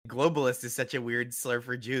globalist is such a weird slur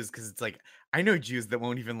for Jews because it's like, I know Jews that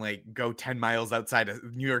won't even like go 10 miles outside of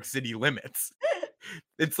New York City limits.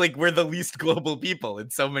 It's like we're the least global people in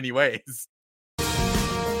so many ways.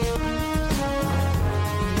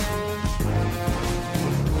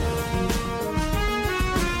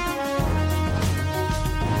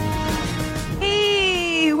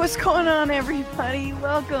 Hey, what's going on, everybody?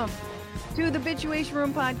 Welcome to the Bitchuation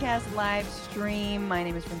Room Podcast live stream. My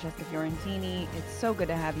name is Francesca Fiorentini. It's so good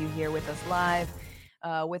to have you here with us live,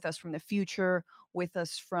 with us from the future, with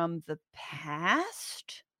us from the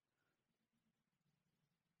past.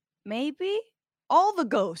 Maybe all the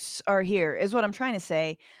ghosts are here, is what I'm trying to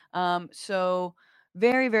say. So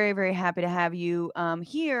very, very, very happy to have you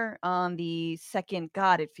here on the second.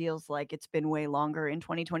 God, it feels like it's been way longer in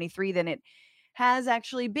 2023 than it has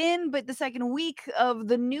actually been, but the second week of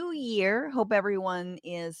the new year. Hope everyone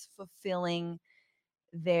is fulfilling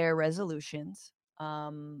their resolutions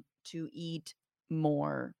to eat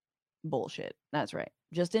more bullshit. That's right.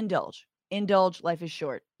 Just indulge. Indulge. Life is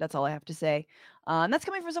short. That's all I have to say. And that's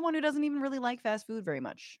coming from someone who doesn't even really like fast food very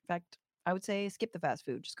much. In fact, I would say skip the fast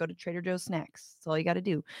food. Just go to Trader Joe's Snacks. That's all you got to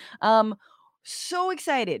do. So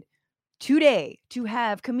excited today to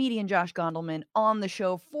have comedian Josh Gondleman on the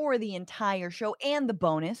show for the entire show and the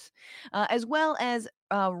bonus, as well as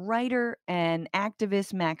writer and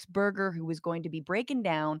activist Max Berger, who is going to be breaking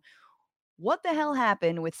down what the hell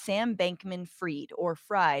happened with Sam Bankman-Fried or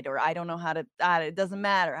Fried, or I don't know how to, it doesn't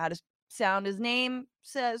matter how to sound his name,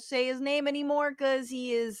 say his name anymore, because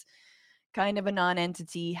he is kind of a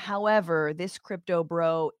non-entity. However, this crypto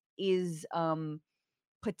bro is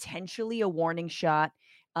potentially a warning shot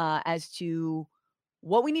as to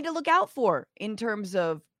what we need to look out for in terms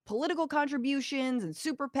of political contributions and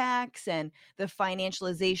super PACs and the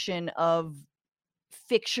financialization of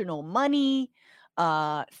fictional money,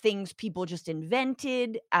 things people just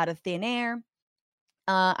invented out of thin air.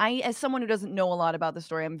 As someone who doesn't know a lot about the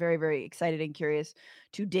story, I'm very, very excited and curious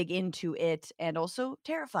to dig into it and also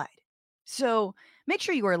terrified. So make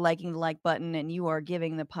sure you are liking the like button and you are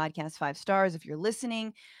giving the podcast 5 stars if you're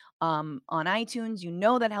listening on iTunes. You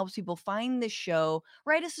know that helps people find the show.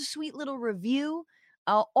 Write us a sweet little review.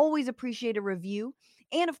 I'll always appreciate a review.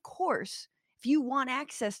 And of course, if you want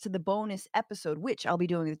access to the bonus episode, which I'll be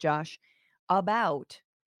doing with Josh, about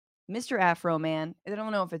Mr. Afro Man. I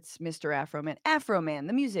don't know if it's Mr. Afro Man. Afro Man,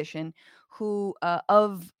 the musician who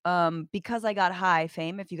of Because I Got High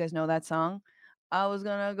fame, if you guys know that song. I was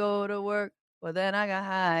gonna go to work, but then I got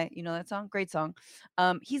high. You know that song? Great song.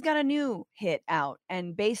 He's got a new hit out,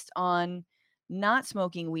 and based on not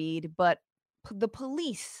smoking weed, but the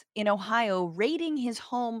police in Ohio raiding his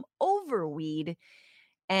home over weed,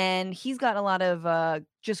 and he's got a lot of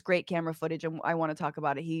just great camera footage, and I want to talk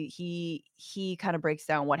about it. He kind of breaks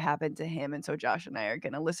down what happened to him, and so Josh and I are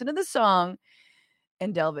going to listen to the song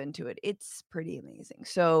and delve into it. It's pretty amazing.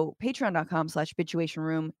 So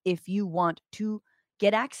patreon.com/bitchuationroom if you want to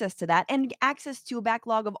get access to that and access to a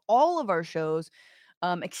backlog of all of our shows.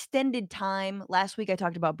 Extended time. Last week I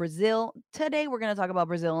talked about Brazil. Today we're going to talk about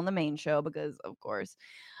Brazil on the main show because, of course.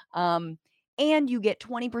 And you get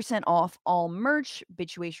 20% off all merch.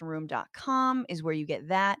 Bitchuationroom.com is where you get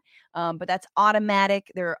that. But that's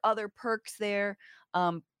automatic. There are other perks there.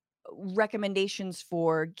 Recommendations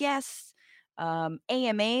for guests.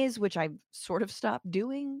 AMAs, which I've sort of stopped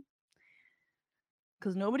doing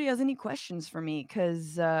because nobody has any questions for me.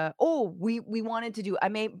 Because we wanted to do. I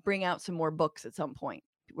may bring out some more books at some point.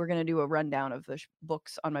 We're gonna do a rundown of the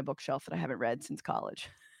books on my bookshelf that I haven't read since college.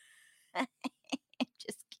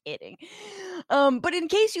 Just kidding. But in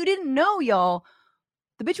case you didn't know, y'all,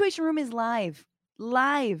 the Bitchuation Room is live,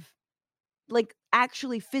 like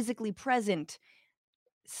actually physically present.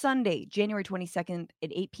 Sunday, January 22nd at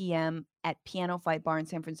 8 p.m. at Piano Fight Bar in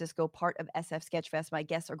San Francisco, part of SF Sketchfest. My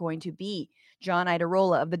guests are going to be John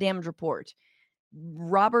Idarola of The Damage Report,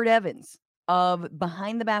 Robert Evans of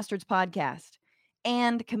Behind the Bastards podcast,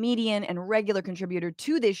 and comedian and regular contributor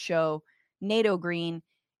to this show, Nato Green.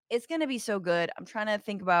 It's going to be so good. I'm trying to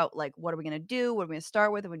think about, like, what are we going to do? What are we going to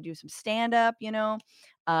start with? We're going to do some stand-up,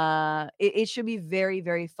 It should be very,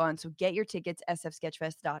 very fun. So get your tickets,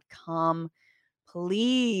 sfsketchfest.com.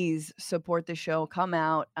 Please support the show. Come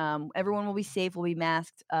out. Everyone will be safe. We'll be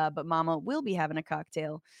masked, but Mama will be having a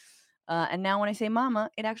cocktail. And now when I say Mama,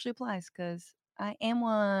 it actually applies because I am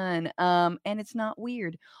one. And it's not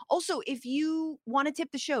weird. Also, if you want to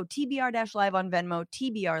tip the show, TBR-live on Venmo,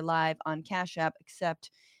 TBR live on Cash App,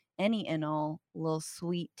 accept any and all little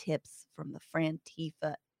sweet tips from the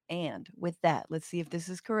Frantifa. And with that, let's see if this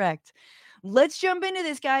is correct. Let's jump into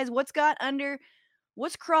this, guys. What's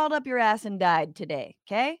crawled up your ass and died today,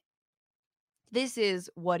 okay? This is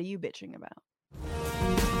What Are You Bitching About?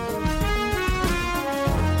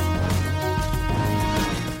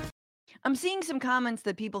 I'm seeing some comments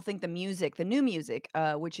that people think the music, the new music,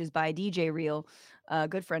 which is by DJ Real, a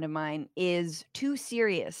good friend of mine, is too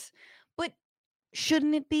serious. But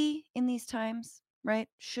shouldn't it be in these times, right?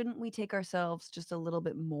 Shouldn't we take ourselves just a little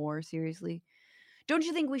bit more seriously? Don't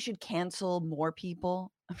you think we should cancel more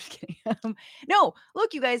people? I'm just kidding. No,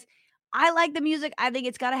 look, you guys, I like the music. I think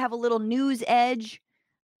it's got to have a little news edge.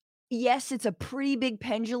 Yes, it's a pretty big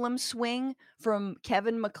pendulum swing from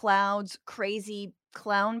Kevin MacLeod's crazy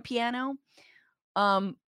clown piano.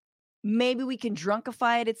 Um, Maybe we can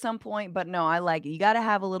drunkify it at some point, but no, I like it. You gotta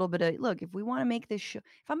have a little bit of look, if we wanna make this show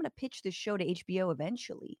if I'm gonna pitch this show to HBO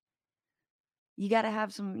eventually, you gotta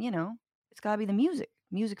have some, it's gotta be the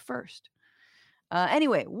music first.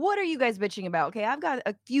 Anyway, what are you guys bitching about? Okay, I've got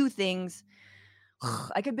a few things.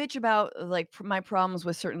 I could bitch about, like, my problems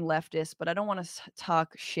with certain leftists, but I don't wanna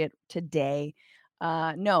talk shit today.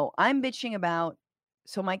 No, I'm bitching about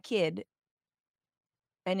so my kid,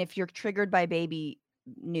 and if you're triggered by baby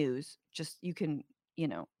news, just you can,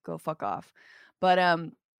 go fuck off. But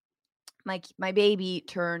my baby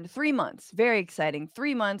turned 3 months. Very exciting.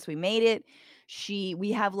 3 months, we made it.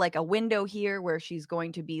 We have like a window here where she's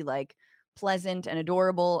going to be like pleasant and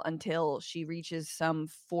adorable until she reaches some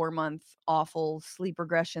 4-month awful sleep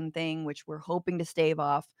regression thing, which we're hoping to stave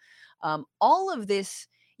off. All of this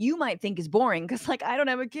you might think is boring because, like, I don't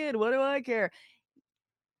have a kid. What do I care?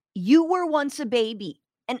 You were once a baby,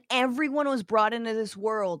 and everyone was brought into this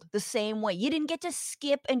world the same way. You didn't get to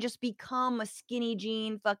skip and just become a skinny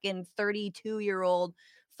jean fucking 32-year-old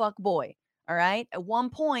fuck boy, all right? At one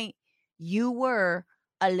point, you were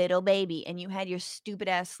a little baby and you had your stupid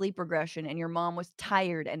ass sleep regression and your mom was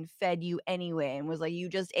tired and fed you anyway and was like, "You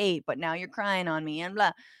just ate, but now you're crying on me," and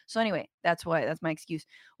blah. So anyway, that's my excuse.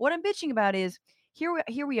 What I'm bitching about is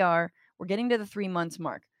here we are, we're getting to the 3 months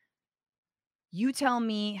mark. You tell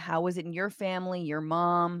me, how was it in your family, your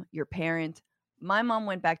mom, your parent? My mom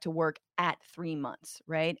went back to work at 3 months,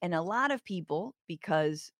 right? And a lot of people,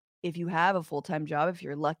 because if you have a full-time job, if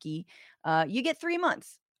you're lucky, you get 3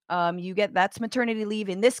 months. You get that's maternity leave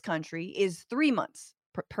in this country is 3 months.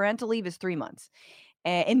 Parental leave is 3 months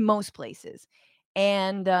in most places.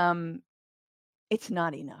 And it's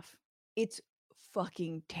not enough. It's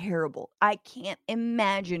fucking terrible. I can't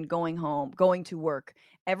imagine going to work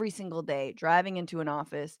every single day, driving into an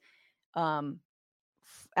office, um,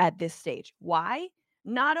 at this stage. Why?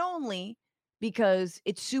 Not only because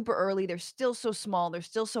it's super early, they're still so small, they're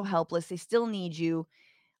still so helpless, they still need you.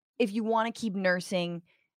 If you wanna keep nursing,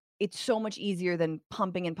 it's so much easier than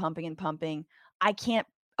pumping and pumping and pumping. I can't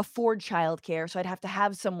afford childcare, so I'd have to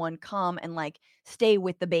have someone come and, like, stay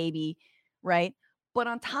with the baby, right? But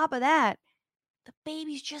on top of that, the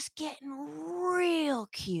baby's just getting real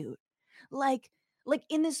cute. Like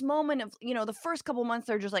in this moment of, the first couple months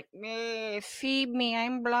they're just like, "Meh, feed me,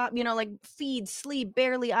 I'm blah," like feed, sleep,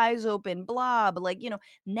 barely eyes open, blob. Like,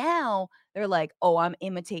 now they're like, "Oh, I'm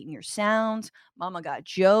imitating your sounds. Mama got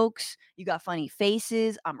jokes. You got funny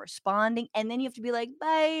faces. I'm responding." And then you have to be like,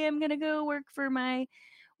 "Bye, I'm gonna go work for my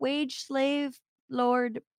wage slave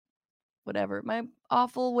lord, whatever, my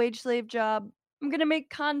awful wage slave job. I'm gonna make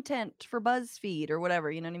content for BuzzFeed," or whatever,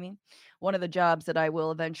 you know what I mean? One of the jobs that I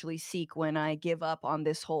will eventually seek when I give up on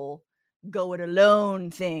this whole go it alone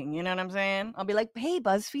thing, you know what I'm saying? I'll be like, "Hey,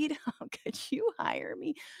 BuzzFeed, could you hire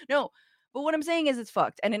me?" No, but what I'm saying is it's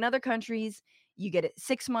fucked. And in other countries, you get it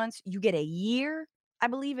 6 months, you get a year. I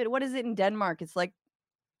believe it. What is it in Denmark? It's like,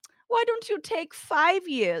 "Why don't you take 5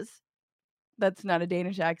 years?" That's not a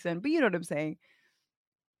Danish accent, but you know what I'm saying.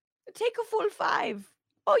 "Take a full 5.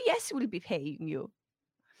 Oh, yes, we'll be paying you."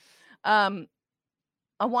 Um,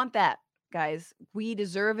 I want that, guys. We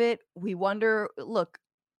deserve it. We wonder look,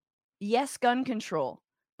 yes, gun control,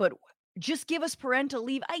 but just give us parental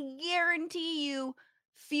leave. I guarantee you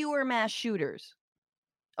fewer mass shooters.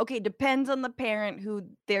 Okay, depends on the parent who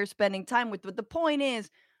they're spending time with, but the point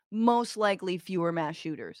is most likely fewer mass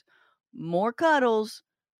shooters. More cuddles,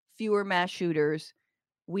 fewer mass shooters.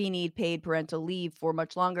 We need paid parental leave for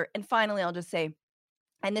much longer. And finally, I'll just say,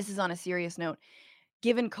 and this is on a serious note,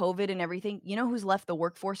 given COVID and everything, you know who's left the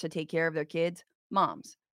workforce to take care of their kids?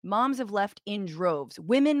 Moms. Moms have left in droves.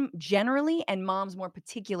 Women generally, and moms more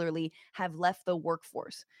particularly, have left the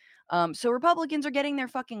workforce. So Republicans are getting their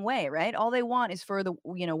fucking way, right? All they want is for the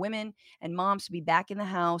women and moms to be back in the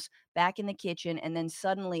house, back in the kitchen, and then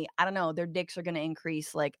suddenly, I don't know, their dicks are going to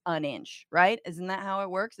increase like an inch, right? Isn't that how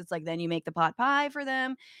it works? It's like then you make the pot pie for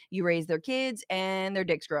them, you raise their kids, and their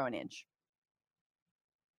dicks grow an inch.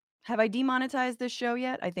 Have I demonetized this show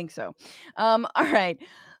yet? I think so. All right.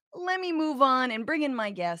 let me move on and bring in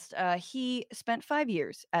my guest. He spent 5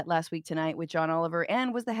 years at Last Week Tonight with John Oliver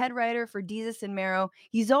and was the head writer for Jesus and Marrow.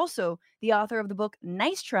 He's also the author of the book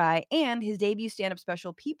Nice Try, and his debut stand up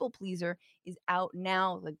special, People Pleaser, is out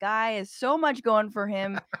now. The guy has so much going for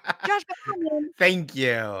him. Josh Gondleman, Thank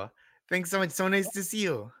you. Thanks so much. So nice to see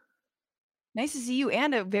you. nice to see you,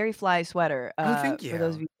 and a very fly sweater. Oh, thank For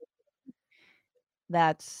those of you. you,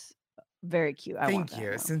 that's very cute. I want Thank that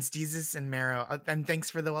you. now. Since Jesus and Marrow, and thanks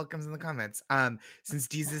for the welcomes in the comments. Since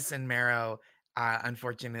Jesus and Marrow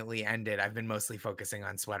unfortunately ended, I've been mostly focusing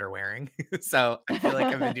on sweater wearing. So I feel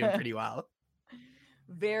like I've been doing pretty well.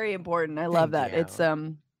 Very important. I love Thank that. It's you.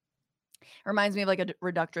 reminds me of like a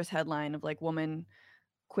reductress headline of like woman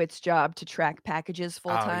quits job to track packages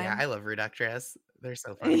full Oh yeah, time. I love Reductress. They're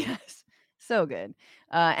so funny. Yes. So good.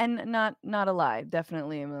 And not alive,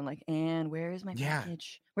 definitely. I'm like, "And where is my Yeah.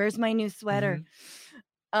 package? Where's my new sweater?"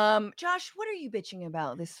 Mhm. Josh, what are you bitching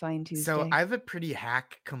about this fine So I Tuesday? have a pretty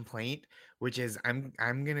hack complaint, which is I'm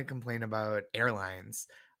gonna complain about airlines.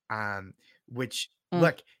 Um, which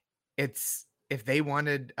Mm. look, it's if they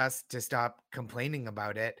wanted us to stop complaining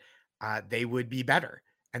about it, they would be better,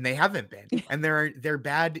 and they haven't been. And they're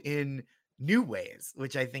bad in new ways,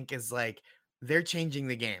 which I think is like they're changing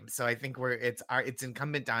the game. So I think it's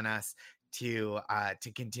incumbent on us to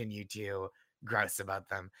continue to grouse about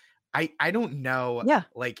them. I don't know Yeah.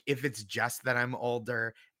 like if it's just that I'm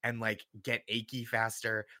older and like get achy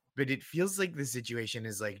faster, but it feels like the situation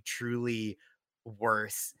is like truly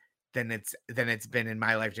worse than it's been in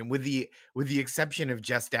my lifetime, with the exception of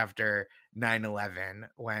just after 9/11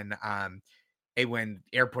 when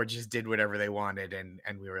airports just did whatever they wanted, and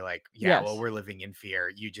we were like, yeah, well, Yes. we're living in fear.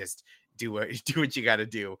 You just do what do what you got to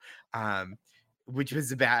do. Um, which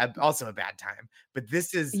was also a bad time. But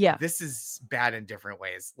Yeah. this is bad in different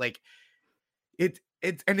ways. Like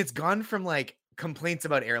it's gone from, like, complaints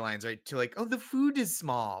about airlines, right, to, like, "Oh, the food is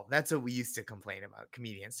small." That's what we used to complain about,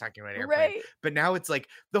 comedians talking about airplanes. Right. But now it's like,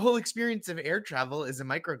 the whole experience of air travel is a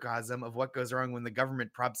microcosm of what goes wrong when the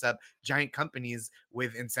government props up giant companies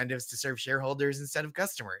with incentives to serve shareholders instead of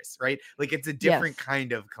customers, right? Like, it's a different Yes.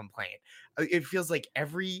 kind of complaint. It feels like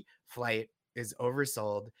every flight is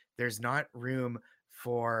oversold. There's not room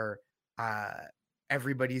for, uh,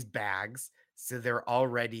 everybody's bags, so they're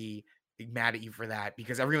already mad at you for that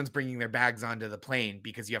because everyone's bringing their bags onto the plane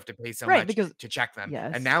because you have to pay so Right, much because to check them.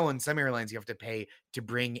 And yes. now on some airlines, you have to pay to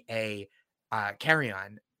bring a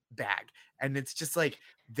carry-on bag. And it's just like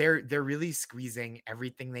they're really squeezing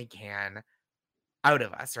everything they can out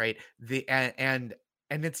of us, right? And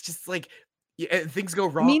it's just like things go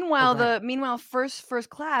wrong. Oh, go ahead. Meanwhile, first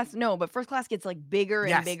class no, but first class gets, like, bigger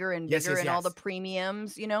and Yes. bigger and Yes, bigger yes, and all the yes.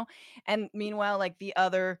 premiums, and meanwhile, like, the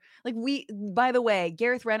other like, we by the way,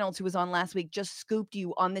 Gareth Reynolds, who was on last week, just scooped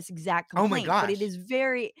you on this exact Oh my complaint, but gosh. it's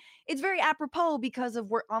very apropos because of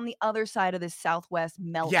we're on the other side of this Southwest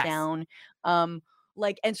Yes. meltdown, um,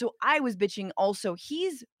 and so I was bitching also,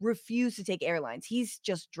 he's refused to take airlines, he's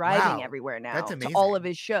just driving Wow. everywhere That's now to all of amazing.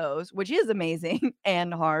 his shows, which is amazing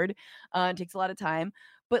and hard. It takes a lot of time,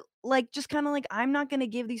 but, like, just kinda like, I'm not gonna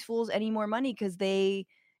give these fools any more money because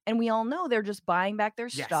and we all know they're just buying back their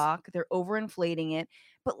Yes. stock, they're overinflating it,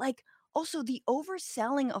 but, like, also the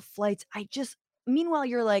overselling of flights, meanwhile,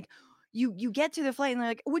 you're like you get to the flight and they're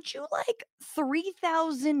like, "Would you like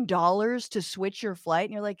 $3,000 to switch your flight?"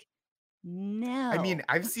 And you're like, I mean, "No."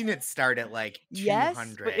 I've seen it start at like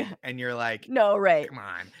Yes, but 200 and you're like, no, right. come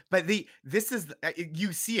on. But this is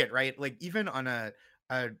you see it, right? Like even on a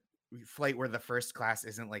flight where the first class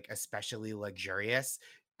isn't like especially luxurious,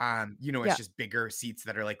 it's Yeah. just bigger seats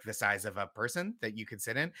that are like the size of a person that you could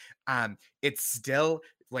sit in. It's still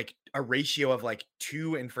like a ratio of like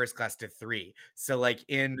 2 in first class to 3.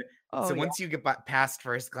 Oh, So yeah. once you get past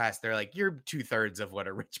first class, they're like, you're 2/3 of what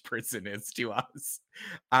a rich person is to us.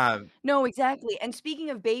 Um, No, exactly, and speaking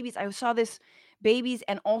of babies, I saw this babies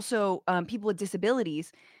and also, people with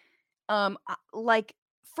disabilities, like,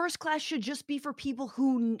 first class should just be for people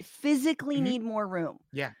who physically mhm, need more room.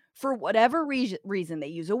 yeah. For whatever reason, they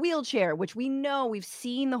use a wheelchair, which we know, we've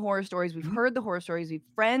seen the horror stories, we've Mhm, heard the horror stories, we've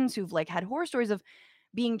friends who've like had horror stories of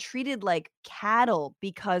being treated like cattle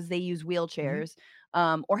because they use mhm, wheelchairs,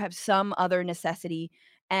 or have some other necessity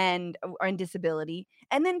and disability.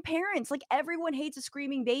 And then parents, like everyone hates a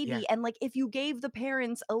screaming yeah. baby. And like if you gave the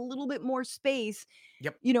parents a little bit more space,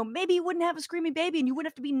 Yep. maybe you wouldn't have a screaming baby and you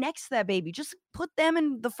wouldn't have to be next to that baby. Just put them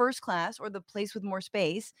in the first class or the place with more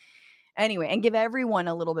space. Anyway, and give everyone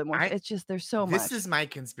a little bit more I it's just there's so This much. is my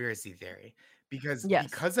conspiracy theory because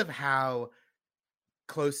Yes. of how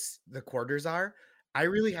close the quarters are, I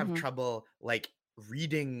really have Mhm. trouble, like,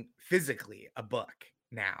 reading physically a book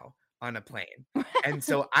now. on a plane. And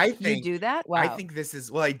so I You think do that? I Wow. think this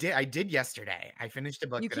is well, I did yesterday. I finished a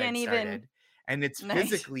book You that can't I'd even started, and it's nice.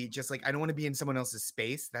 physically just like I don't wanna be in someone else's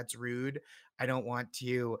space, that's rude. I don't want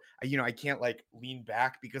to I can't, like, lean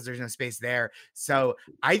back because there's no space there. So,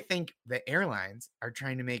 I think the airlines are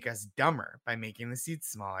trying to make us dumber by making the seats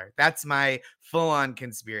smaller. That's my full-on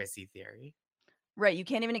conspiracy theory. Right, you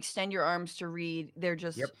can't even extend your arms to read. They're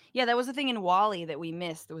just Yep. yeah, that was the thing in Wally that we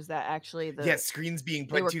missed, was that actually Yes, screens being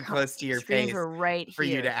they put were too close to your screens face were right for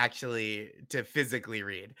you to here. actually to physically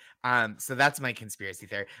read. So that's my conspiracy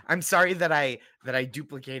theory. I'm sorry that I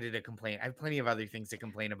duplicated a complaint. I have plenty of other things to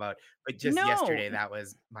complain about, but just No. yesterday that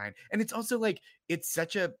was mine. And it's also like it's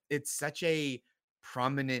such a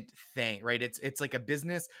prominent thing, right? It's like a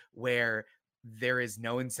business where there is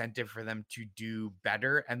no incentive for them to do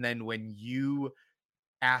better. And then when you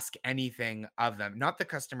ask anything of them. Not the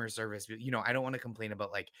customer service, but I don't want to complain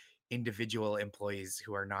about like individual employees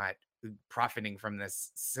who are not profiting from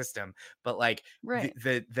this system, but like the Right.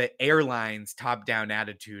 the airlines top down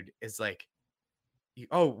attitude is like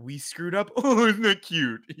oh, we screwed up. Oh, isn't that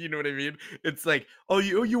cute? You know what I mean? It's like, oh,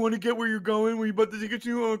 you want to get where you're going? Where you about to get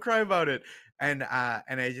to? Oh, cry about it. And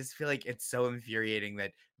I just feel like it's so infuriating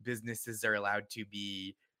that businesses are allowed to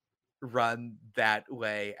be run that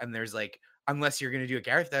way, and there's like unless you're gonna do what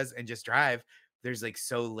Gareth does and just drive, there's like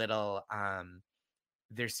so little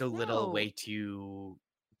No. way to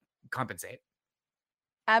compensate.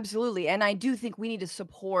 Absolutely, and I do think we need to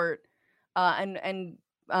support,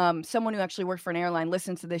 someone who actually worked for an airline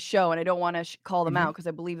listens to this show, and I don't wanna call them Mhm. out because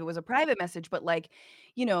I believe it was a private message, but, like,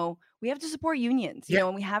 we have to support unions, Yeah,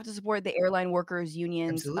 and we have to support the airline workers'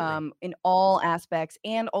 unions, absolutely. in all aspects,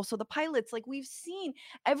 and also the pilots, like, we've seen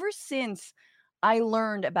ever since I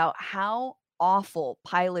learned about how awful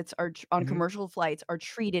pilots are on Mhm. commercial flights are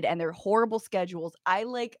treated and their horrible schedules.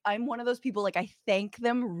 I'm one of those people, like, I thank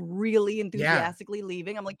them really Yeah. enthusiastically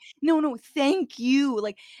leaving. I'm like, "No, no, thank you."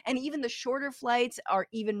 Like, and even the shorter flights are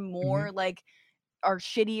even more, Mhm. like, are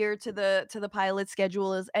shittier to the pilot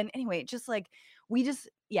schedules, and anyway, just, like, we just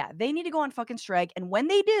yeah, they need to go on fucking strike, and when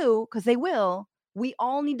they do, because they will, we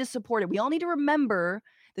all need to support it. We all need to remember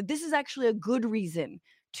that this is actually a good reason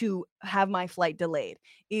to have my flight delayed,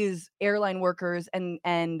 is airline workers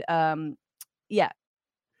yeah.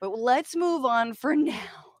 But let's move on for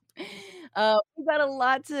now. We've got a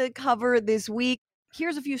lot to cover this week.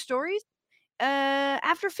 Here's a few stories.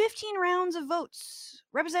 After 15 rounds of votes,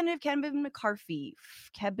 Representative Kevin McCarthy,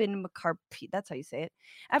 that's how you say it.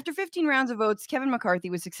 After 15 rounds of votes, Kevin McCarthy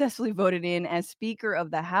was successfully voted in as Speaker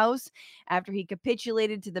of the House after he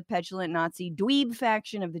capitulated to the petulant Nazi dweeb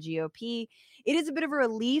faction of the GOP. It is a bit of a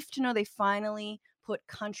relief to know they finally put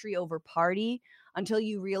country over party until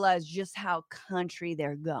you realize just how country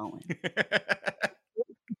they're going.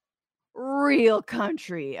 Real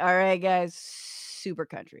country. All right, guys. Super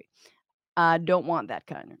country. Don't want that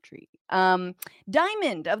kind of treat.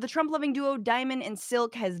 Diamond of the Trump loving duo Diamond and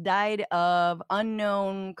Silk has died of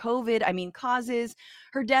unknown causes.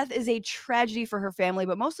 Her death is a tragedy for her family,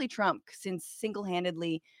 but mostly Trump, since single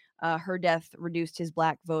handedly her death reduced his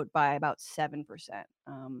black vote by about 7%,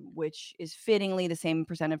 which is fittingly the same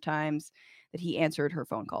percent of times that he answered her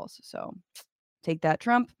phone calls. So take that,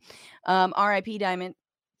 Trump. RIP Diamond.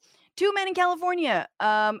 Two men in California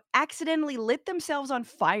accidentally lit themselves on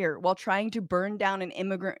fire while trying to burn down an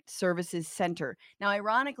immigrant services center. Now,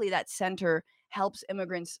 ironically, that center helps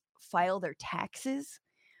immigrants file their taxes,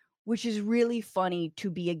 which is really funny to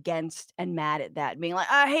be against and mad at that. Being like,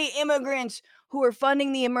 I hate immigrants who are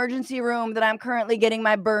funding the emergency room that I'm currently getting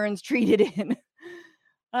my burns treated in.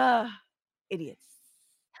 Ah, idiots.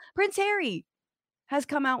 Prince Harry has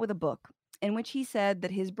come out with a book in which he said that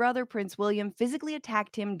his brother, Prince William, physically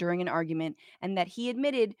attacked him during an argument and that he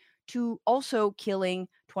admitted to also killing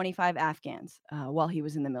 25 Afghans while he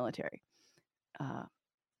was in the military. Uh,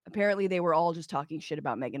 Apparently, they were all just talking shit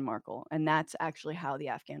about Meghan Markle, and that's actually how the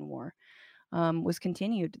Afghan war was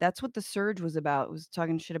continued. That's what the surge was about, was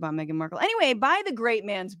talking shit about Meghan Markle. Anyway, buy the great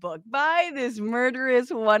man's book. Buy this murderous,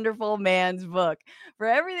 wonderful man's book. For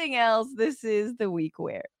everything else, this is The Week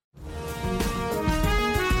Where.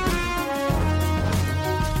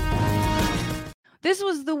 This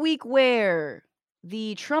was the week where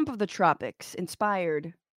the Trump of the tropics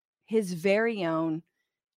inspired his very own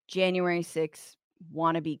January 6th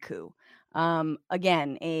wannabe coup.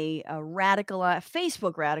 Again, a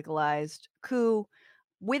Facebook radicalized coup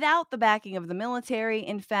without the backing of the military.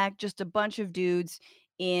 In fact, just a bunch of dudes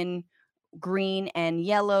in green and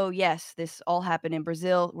yellow. Yes, this all happened in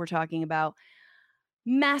Brazil. We're talking about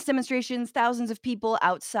mass demonstrations, thousands of people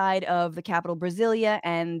outside of the capital, Brasilia,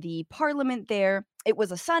 and the parliament there. It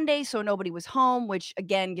was a Sunday, so nobody was home, which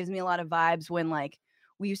again gives me a lot of vibes when like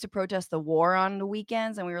we used to protest the war on the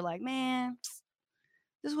weekends and we were like, man,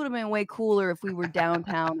 this would have been way cooler if we were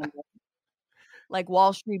downtown and like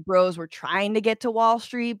Wall Street bros were trying to get to Wall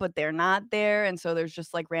Street, but they're not there. And so there's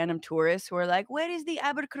just like random tourists who are like, where is the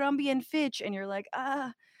Abercrombie and Fitch? And you're like,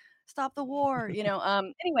 stop the war,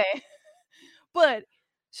 anyway. But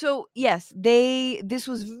so yes, this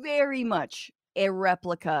was very much a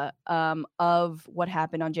replica of what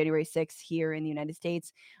happened on January 6th here in the United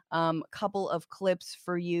States. Couple of clips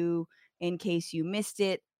for you in case you missed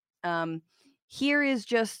it. Um, Here is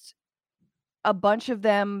just a bunch of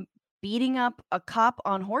them beating up a cop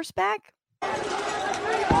on horseback.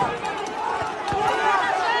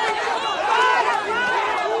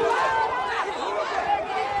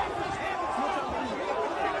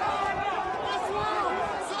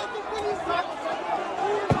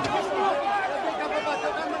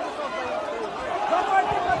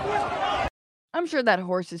 I'm sure that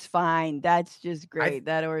horse is fine. That's just I great.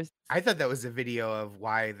 That horse. I thought that was a video of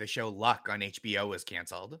why the show Luck on HBO was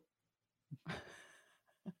canceled.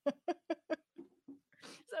 Is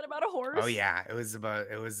that about a Oh horse? yeah, it was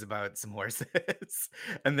about some horses,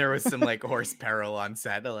 and there was some like horse peril on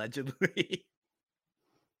set allegedly.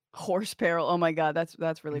 Horse peril. Oh my god,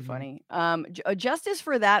 that's really Mhm. funny. Justice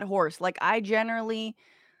for that horse. Like I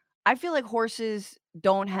feel like horses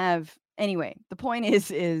don't have anyway. The point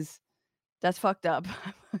is that's fucked up.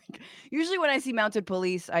 Like, usually when I see mounted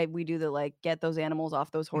police, I we do the like get those animals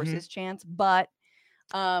off those Mhm. horses chants,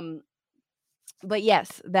 um but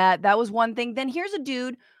yes, that was one thing. Then here's a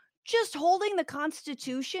dude just holding the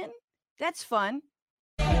Constitution. That's fun.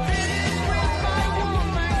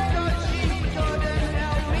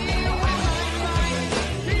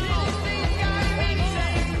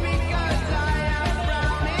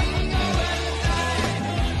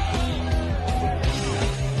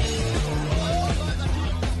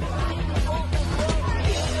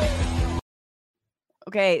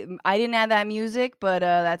 Okay, I didn't add that music, but,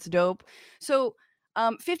 that's dope. So,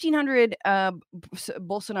 1,500,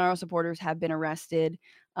 Bolsonaro supporters have been arrested,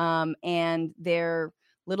 and their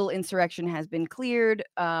little insurrection has been cleared.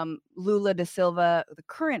 Lula da Silva, the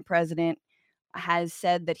current president, has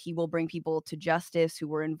said that he will bring people to justice who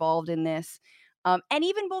were involved in this. And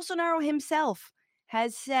even Bolsonaro himself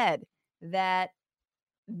has said that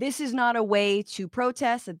this is not a way to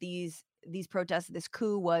protest, that these protests, this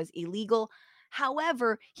coup was illegal.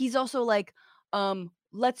 However, he's also like,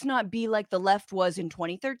 let's not be like the left was in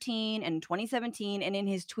 2013 and 2017. And in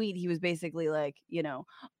his tweet, he was basically like,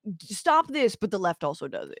 stop this, but the left also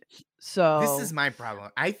does it. This is So my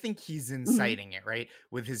problem. I think he's mhm. inciting it, right?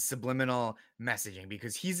 With his subliminal messaging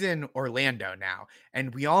because he's in Orlando now.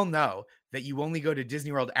 And we all know that you only go to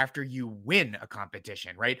Disney World after you win a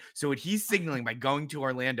competition, right? So what he's signaling by going to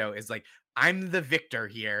Orlando is like, I'm the victor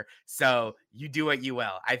here. So you do what you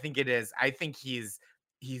will. I think it is. I think he's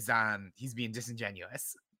being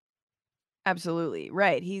disingenuous. Absolutely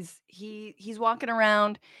right. He's walking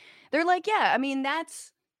around. They're like, yeah, I mean,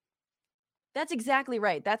 that's exactly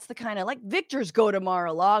right. That's the kind of like victors go to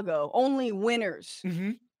Mar-a-Lago, only winners.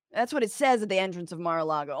 Hmm. That's what it says at the entrance of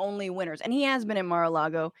Mar-a-Lago, only winners. And he has been in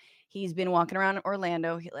Mar-a-Lago. He's been walking around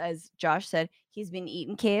Orlando. As Josh said, he's been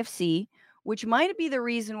eating KFC, which might be the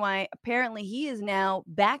reason why apparently he is now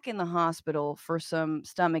back in the hospital for some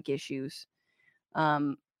stomach issues.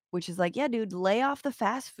 Um, which is like, yeah, dude, lay off the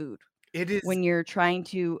fast food It is. when you're trying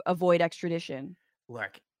to avoid extradition.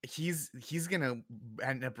 Look, he's gonna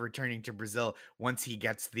end up returning to Brazil once he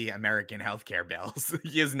gets the American healthcare bills.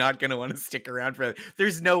 He is not gonna want to stick around for.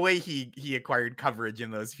 There's no way he acquired coverage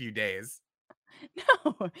in those few days.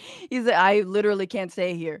 No, he's like, "I literally can't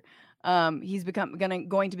stay here." He's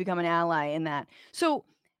going to become an ally in that. So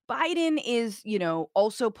Biden is,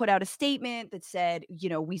 also put out a statement that said,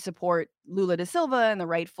 we support Lula da Silva and the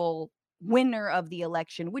rightful winner of the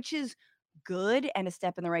election, which is good and a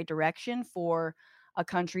step in the right direction for a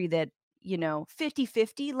country that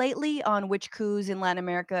 50-50 lately on which coups in Latin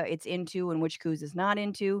America it's into and which coups is not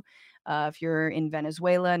into. If you're in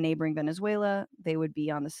Venezuela, neighboring Venezuela, they would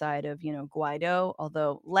be on the side of, Guaido,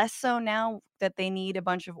 although less so now that they need a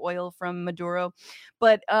bunch of oil from Maduro.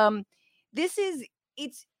 But this is,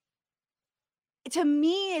 it's, to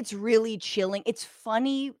me, it's really chilling. It's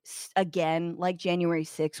funny, again, like January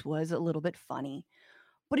 6th was a little bit funny,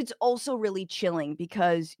 but it's also really chilling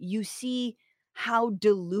because you see how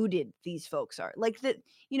deluded these folks are. Like that,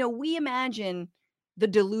 we imagine the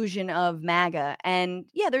delusion of MAGA. And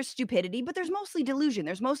yeah, there's stupidity, but there's mostly delusion.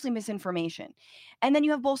 There's mostly misinformation. And then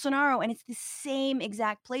you have Bolsonaro, and it's the same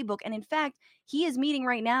exact playbook. And in fact, he is meeting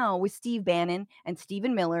right now with Steve Bannon and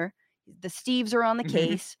Stephen Miller. The Steves are on the Mhm.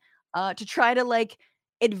 case to try to like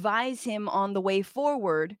advise him on the way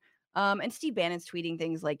forward. And Steve Bannon's tweeting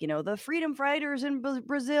things like, the freedom fighters in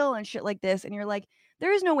Brazil and shit like this. And you're like,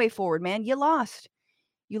 there is no way forward, man. You lost.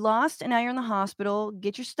 You lost, and now you're in the hospital.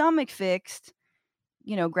 Get your stomach fixed.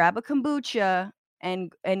 Grab a kombucha,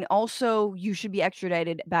 and also you should be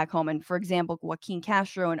extradited back home. And for example, Joaquin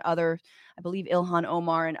Castro and other, I believe Ilhan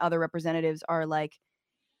Omar and other representatives are like,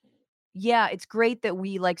 yeah, it's great that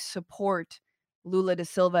we like support Lula da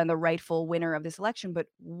Silva and the rightful winner of this election, but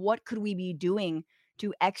what could we be doing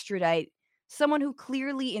to extradite someone who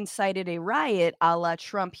clearly incited a riot a la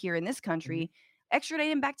Trump here in this Mhm. country,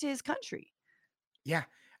 extradite him back to his country? Yeah.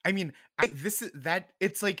 I mean, I this is that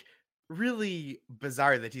it's like really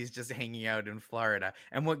bizarre that he's just hanging out in Florida.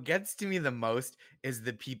 And what gets to me the most is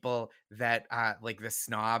the people that like the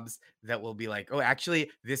snobs that will be like, "Oh,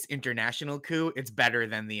 actually, this international coup, it's better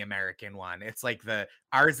than the American one." It's like the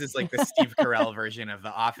ours is like the Steve Carell version of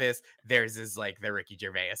The Office. Theirs is like the Ricky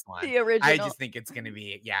Gervais one. The I original. just think it's going to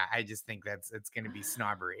be yeah, I just think it's going to be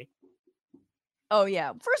snobbery. Oh,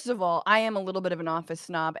 yeah. First of all, I am a little bit of an office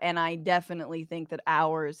snob, and I definitely think that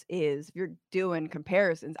ours is, if you're doing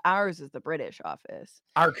comparisons, ours is the British office.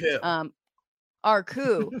 Our coup. Um, our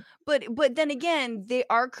coup. But then again,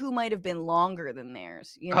 our coup might have been longer than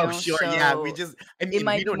theirs, Oh, sure, yeah, so I it mean,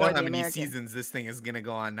 we might be don't know more how the many American. seasons this thing is gonna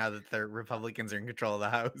go on now that the Republicans are in control of the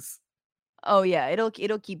House. Oh, yeah, it'll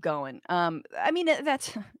keep going. I mean,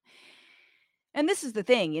 that's and this is the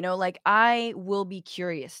thing, like, I will be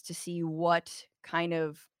curious to see what kind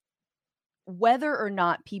of whether or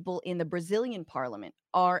not people in the Brazilian parliament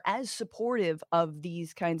are as supportive of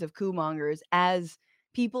these kinds of coup mongers as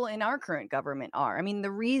people in our current government are. I mean,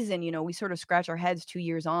 the reason, we sort of scratch our heads 2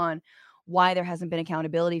 years on why there hasn't been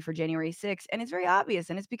accountability for January 6th, and it's very obvious,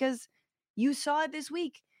 and it's because you saw it this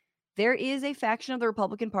week. There is a faction of the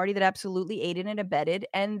Republican Party that absolutely aided and abetted,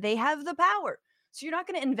 and they have the power. So you're not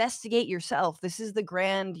going to investigate yourself. This is the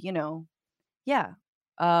grand, yeah.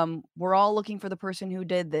 We're all looking for the person who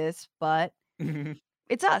did this, but Mhm.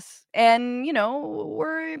 it's us. And,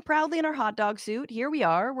 we're proudly in our hot dog suit. Here we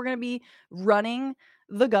are. We're going to be running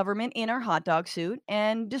the government in our hot dog suit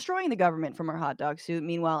and destroying the government from our hot dog suit,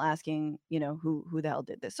 meanwhile asking, who the hell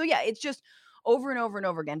did this. So yeah, it's just over and over and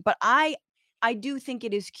over again. But I do think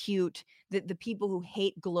it is cute that the people who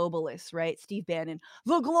hate globalists, right? Steve Bannon,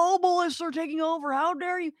 the globalists are taking over. How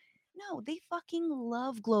dare you? No, they fucking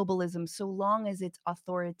love globalism so long as it's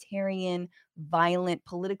authoritarian, violent,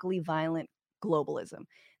 politically violent globalism.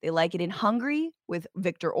 They like it in Hungary with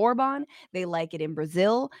Viktor Orban. They like it in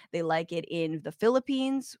Brazil. They like it in the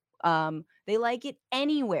Philippines. They like it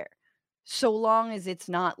anywhere, so long as it's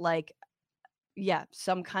not like, yeah,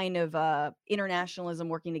 some kind of internationalism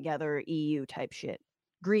working together, EU type shit,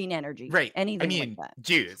 green energy, Right. I anything like mean, that.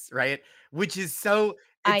 Jews, right? Which is so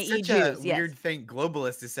it's I.e., such a Jews. Yes. weird thing.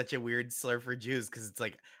 Globalist is such a weird slur for Jews because it's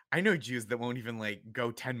like, I know Jews that won't even, like,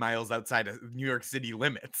 go 10 miles outside of New York City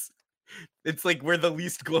limits. It's like we're the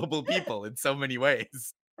least global people in so many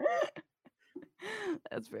ways.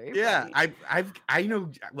 That's very Yeah, funny. I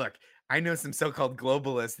know look, I know some so-called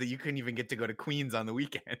globalists that you couldn't even get to go to Queens on the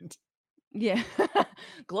weekend. Yeah.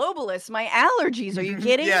 Globalists, my allergies. Are you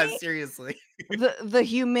kidding Yeah, me? seriously. The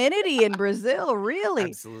humidity in Brazil, really?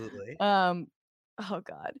 Absolutely. Um, oh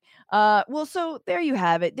god. Well, so there you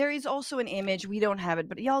have it. There is also an image, we don't have it,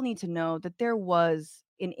 but y'all need to know that there was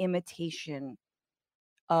an imitation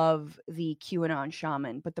of the QAnon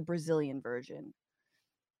shaman, but the Brazilian version.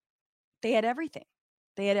 They had everything.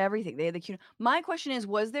 They had everything. They had the Q. My question is,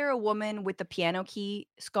 was there a woman with the piano key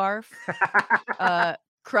scarf, uh,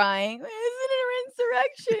 crying, "Isn't it an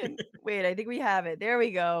insurrection?" Wait, I think we have it. There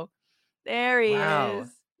we go. There he Wow.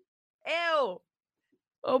 is. Ew.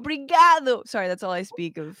 Obrigado. Sorry, that's all I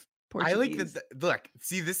speak of I like that Portuguese. look,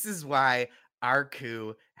 see, this is why our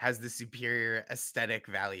coup has the superior aesthetic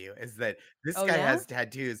value, is that this Oh, guy yeah? has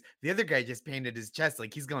tattoos. The other guy just painted his chest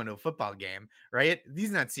like he's going to a football game, right?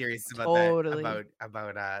 He's not serious about that Totally.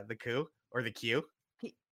 the coup or the Q.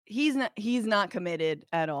 He he's not committed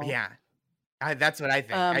at all. Yeah. That's what I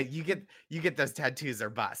think. Um, You get those tattoos or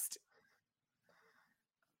bust.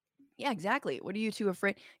 yeah, exactly. What are you 2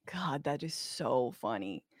 afraid? God, that is so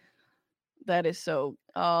funny. That is so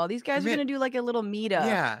oh, these guys are Commit. gonna do, like, a little meetup.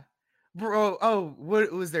 Yeah. Bro, oh,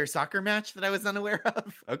 what was there a soccer match that I was unaware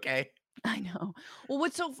of? Okay. I know. Well,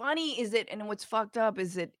 what's so funny is that and what's fucked up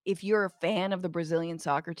is that if you're a fan of the Brazilian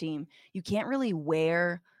soccer team, you can't really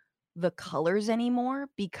wear the colors anymore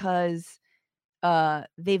because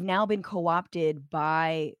they've now been co-opted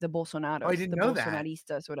by the Oh, I Bolsonaros, didn't the know that.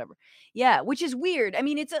 Bolsonaristas, whatever. Yeah, which is weird. I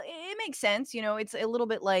mean, it makes sense, you know, it's a little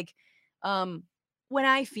bit like, um, what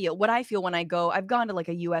I feel when I've gone to, like,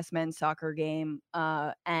 a US men's soccer game,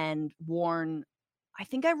 and worn I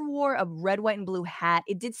think I wore a red, white, and blue hat.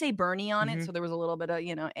 It did say Bernie on it, Mhm. so there was a little bit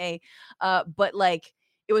of, but, like,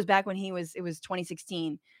 it was back when it was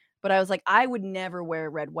 2016, but I was like, I would never wear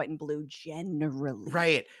red, white, and blue generally,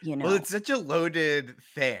 Right. you Well, know? it's such a loaded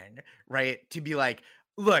thing, right? To be like,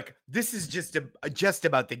 "Look, this is just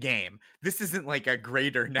about the game. This isn't like a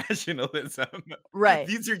greater nationalism. Right.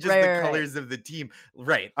 These are Right, just the right, right. colors of the team."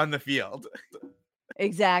 Right, on the field.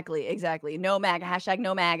 Exactly, exactly. No MAGA, hashtag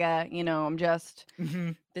no MAGA,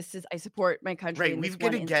 Mhm. I support my country Right, in this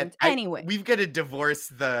one instance. we've gotta divorce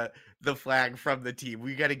the flag from the team.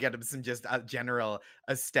 We gotta get 'em some just, general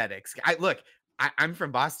aesthetics. I'm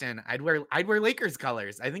from Boston. I'd wear Lakers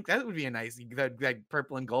colors. I think that would be a nice that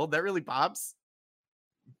purple and gold, that really pops.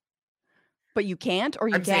 But you can't or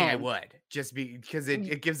you I'm saying I can? would, just because it Y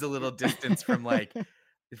it gives a little distance from, like,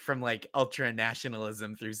 ultra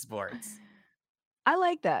nationalism through sports. I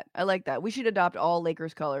like that, I like that. We should adopt all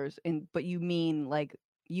Lakers colors but you mean, like,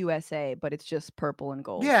 USA, but it's just purple and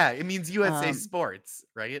gold. Yeah, it means USA Um Sports,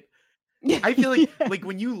 right? Yeah, I feel yeah. like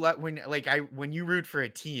when you root for a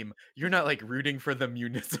team, you're not, like, rooting for the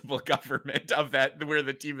municipal government of that where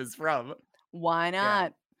the team is from. Why Yeah.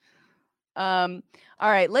 not? Um,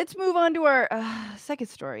 alright, let's move on to our, second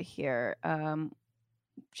story here.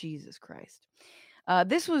 Jesus Christ.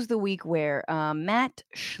 This was the week where Matt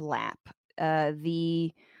Schlapp,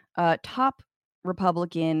 the top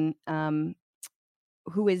Republican,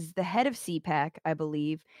 who is the head of CPAC, I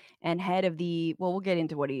believe, and head of we'll get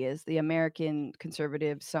into what he is, the American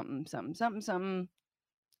Conservative something, something, something, something.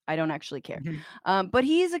 I don't actually care. Mhm. But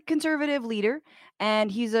he's a conservative leader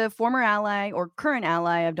and he's a former ally or current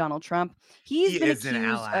ally of Donald Trump. He's He been is an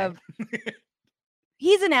accused ally. of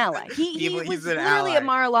He's an ally. He He's was an literally at ally. You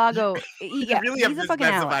Mar-a-Lago. you Yeah, really have he's a to fucking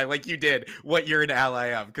ally. specify, like you did, what you're an ally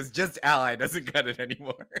of, because just ally doesn't cut it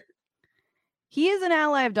anymore. He is an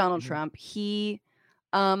ally of Donald Mhm. Trump. He,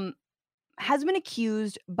 um, has been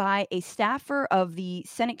accused by a staffer of the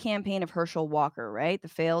Senate campaign of Herschel Walker, right? The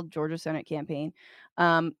failed Georgia Senate campaign,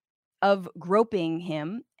 um, of groping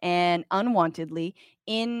him and unwantedly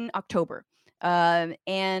in October. And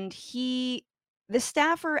the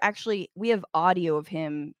staffer actually, we have audio of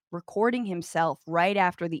him recording himself right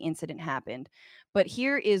after the incident happened. But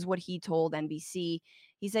here is what he told NBC.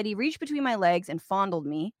 He said he reached between my legs and fondled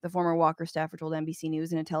me, the former Walker staffer told NBC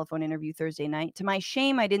News in a telephone interview Thursday night. To my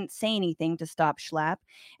shame, I didn't say anything to stop Schlapp.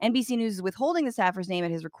 NBC News is withholding the staffer's name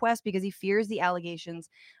at his request because he fears the allegations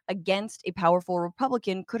against a powerful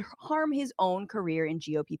Republican could harm his own career in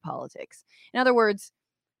GOP politics. In other words,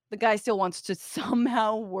 the guy still wants to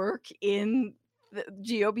somehow work in the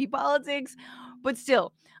GOP politics, but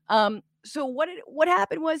still. So what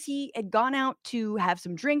happened was he had gone out to have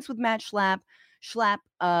some drinks with Matt Schlapp. Schlapp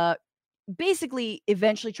basically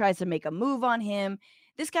eventually tries to make a move on him.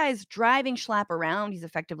 This guy's driving Schlapp around. He's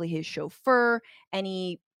effectively his chauffeur,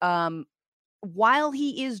 and while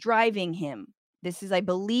he is driving him, this is, I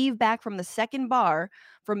believe, back from the second bar,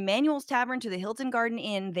 from Manuel's Tavern to the Hilton Garden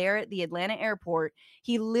Inn there at the Atlanta airport.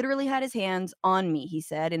 He literally had his hands on me, he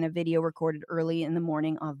said in a video recorded early in the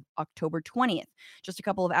morning of October 20th, just a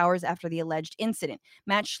couple of hours after the alleged incident.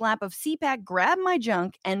 Matt Schlapp of CPAC grabbed my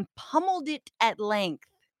junk and pummeled it at length.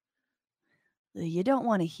 You don't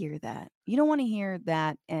wanna hear that. You don't wanna hear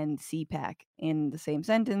that and CPAC in the same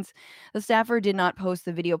sentence. The staffer did not post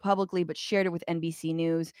the video publicly, but shared it with NBC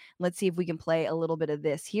News. Let's see if we can play a little bit of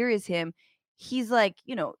this. Here is him. He's like,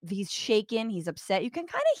 he's shaken, he's upset. You can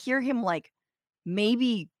kinda hear him, like,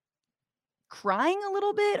 maybe crying a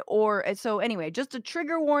little bit so anyway, just a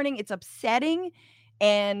trigger warning, it's upsetting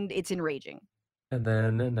and it's enraging. And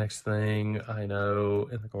then the next thing I know,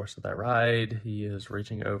 in the course of that ride, he is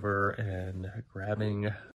reaching over and grabbing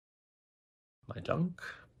my junk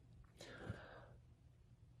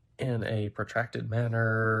in a protracted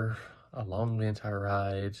manner along the entire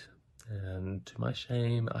ride. And to my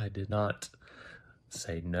shame, I did not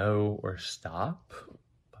say no or stop.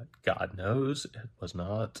 But God knows it was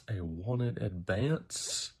not a wanted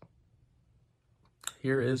advance.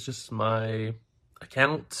 Here is just my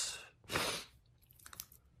account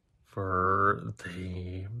for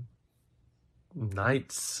the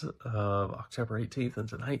nights of October 18th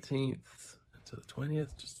into 19th into the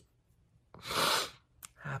 20th, just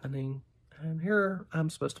happening. And here I'm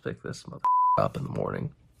supposed to pick this mother up in the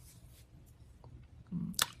morning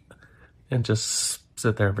and just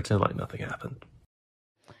sit there and pretend like nothing happened.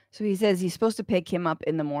 So he says he's supposed to pick him up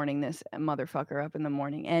in the morning, this motherfucker up in the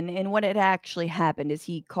morning. And what had actually happened is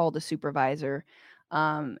he called a supervisor,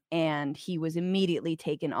 and he was immediately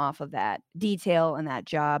taken off of that detail and that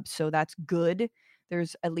job. So that's good.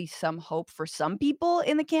 There's at least some hope for some people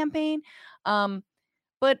in the campaign.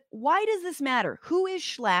 But why does this matter? Who is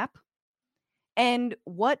Schlapp? And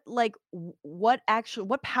what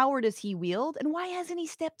power does he wield? And why hasn't he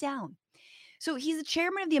stepped down? So he's the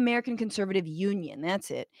chairman of the American Conservative Union.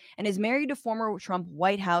 That's it. And is married to former Trump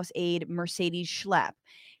White House aide Mercedes Schlapp.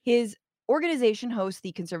 His organization hosts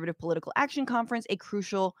the Conservative Political Action Conference, a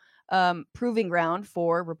crucial proving ground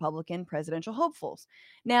for Republican presidential hopefuls.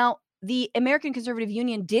 Now, the American Conservative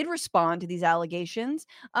Union did respond to these allegations.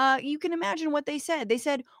 You can imagine what they said. They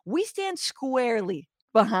said, "We stand squarely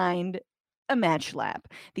behind Matt Schlapp.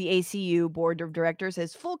 The ACU board of directors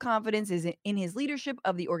has full confidence in his leadership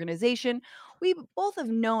of the organization. We both have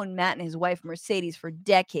known Matt and his wife Mercedes for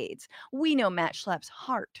decades. We know Matt Schlapp's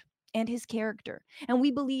heart and his character, and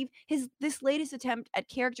we believe this latest attempt at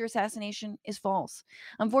character assassination is false.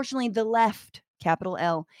 Unfortunately, the left, capital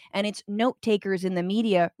L, and its note takers in the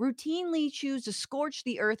media routinely choose to scorch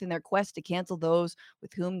the earth in their quest to cancel those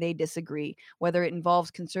with whom they disagree, whether it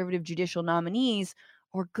involves conservative judicial nominees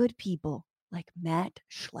or good people like Matt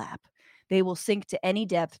Schlapp. They will sink to any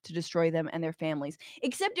depth to destroy them and their families."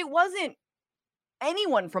 Except it wasn't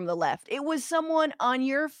anyone from the left. It was someone on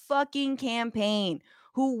your fucking campaign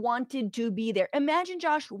who wanted to be there. Imagine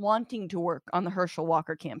Josh wanting to work on the Herschel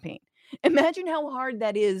Walker campaign. Imagine how hard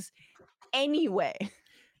that is anyway.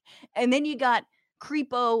 And then you got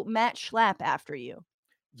creepo Matt Schlapp after you.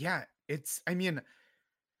 Yeah, I mean,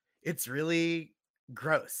 it's really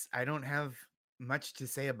gross. I don't have much to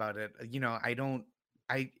say about it.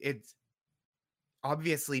 It's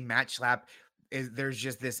obviously Matt Schlapp there's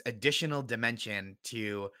just this additional dimension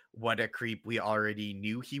to what a creep we already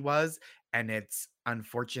knew he was, and it's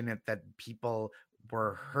unfortunate that people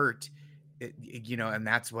were hurt, and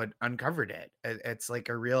that's what uncovered it. It's like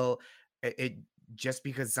a real it just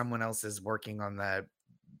because someone else is working on the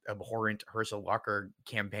abhorrent Herschel Walker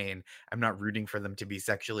campaign, I'm not rooting for them to be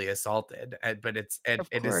sexually assaulted. But Of it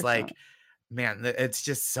is course not. like, man, it's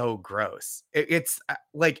just so gross. It's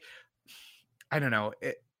like, I don't know.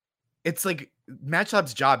 It's like Matt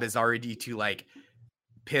Schaub's job is already to like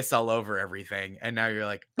piss all over everything, and now you're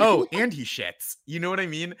like, oh, and he shits. You know what I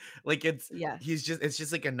mean? Like Yes, it's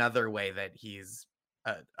just like another way that he's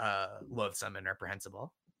loathsome and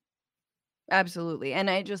reprehensible. absolutely. And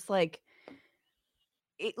I just like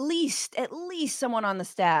at least someone on the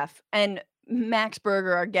staff, and Max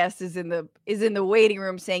Berger, our guest, is in the waiting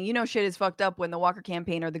room saying, shit is fucked up when the Walker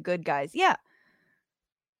campaign are the good guys. Yeah.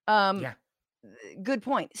 Um, Yeah. good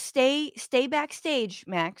point. Stay backstage,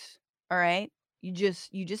 Max. All right. You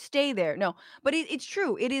just stay there. No, but it's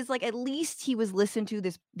true. It is like at least he was listened to,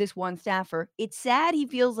 this one staffer. It's sad he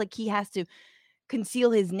feels like he has to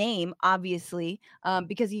conceal his name, obviously,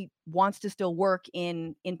 because he wants to still work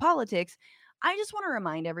in politics. I just want to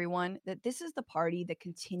remind everyone that this is the party that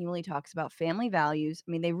continually talks about family values.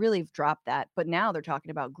 I mean, they really have dropped that, but now they're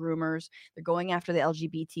talking about groomers. They're going after the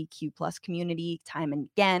LGBTQ plus community time and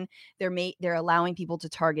again. They're allowing people to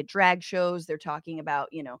target drag shows. They're talking about,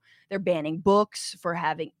 they're banning books for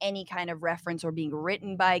having any kind of reference or being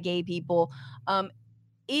written by gay people.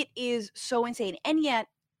 It is so insane. And yet,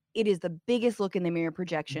 it is the biggest look in the mirror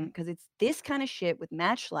projection because it's this kind of shit with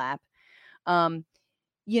Matt Schlapp. Um,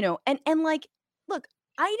 and like, look,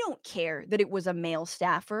 I don't care that it was a male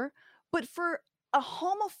staffer, but for a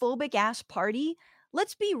homophobic ass party,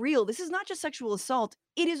 let's be real. This is not just sexual assault.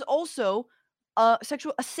 It is also a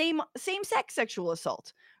same sex sexual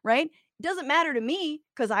assault, right? Doesn't matter to me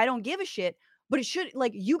because I don't give a shit. But it should,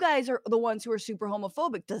 like, you guys are the ones who are super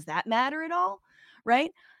homophobic. Does that matter at all?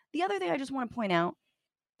 Right? The other thing I just want to point out,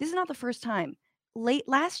 this is not the first time. Late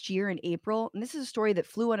last year in April, and this is a story that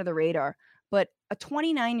flew under the radar, but a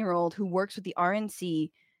 29-year-old who works with the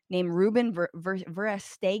RNC named Ruben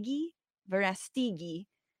Verastegi,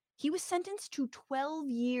 he was sentenced to 12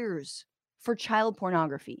 years for child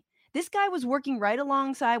pornography. This guy was working right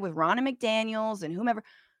alongside with Ronna McDaniels and whomever.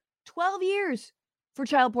 12 years for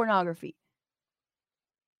child pornography.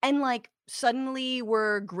 And like suddenly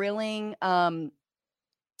we're grilling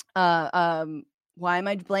why am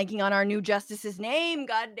I blanking on our new justice's name?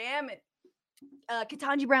 God damn it.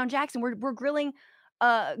 Ketanji Brown Jackson. We're grilling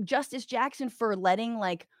Justice Jackson for letting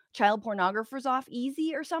like child pornographers off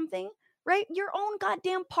easy or something, right? Your own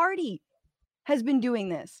goddamn party has been doing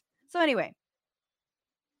this. So anyway,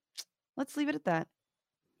 let's leave it at that.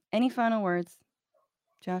 Any final words,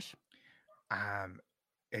 Josh?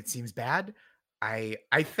 It seems bad. I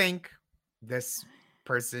think this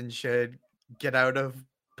person should get out of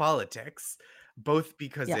politics, both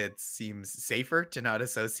because Yeah. it seems safer to not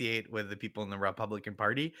associate with the people in the Republican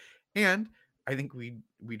Party, and I think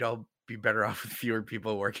we'd all be better off with fewer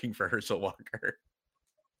people working for Herschel Walker.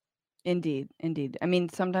 Indeed, indeed. I mean,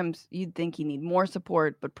 sometimes you'd think you need more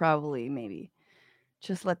support, but probably maybe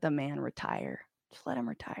just let the man retire. Just let him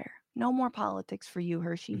retire. No more politics for you,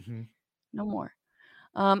 Hershey. Mhm. No more.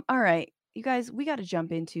 All right, you guys, we got to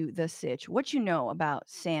jump into the sitch. What you know about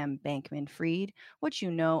Sam Bankman-Fried? What you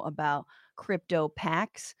know about crypto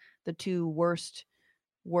packs? The two worst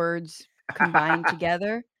words combined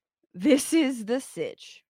together. This is the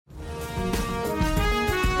sitch.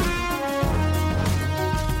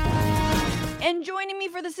 And joining me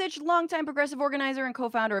for the sitch, longtime progressive organizer and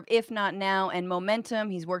co-founder of If Not Now and Momentum.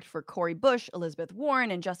 He's worked for Cory Bush, Elizabeth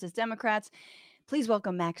Warren, and Justice Democrats. Please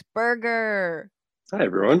welcome Max Berger. Hi,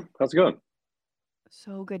 everyone. How's it going?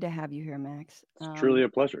 So good to have you here, Max. It's truly a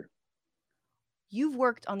pleasure. You've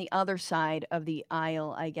worked on the other side of the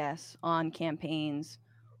aisle, I guess, on campaigns.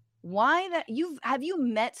 Why that have you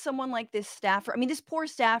met someone like this staffer? I mean, this poor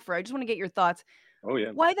staffer. I just want to get your thoughts. Oh,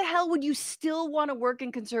 yeah. Why the hell would you still want to work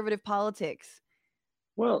in conservative politics?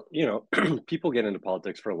 Well, people get into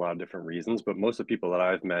politics for a lot of different reasons, but most of the people that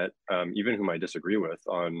I've met, even whom I disagree with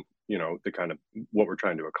on, the kind of what we're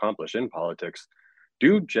trying to accomplish in politics,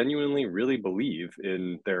 do genuinely really believe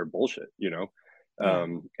in their bullshit, Yeah.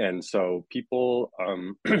 And so people,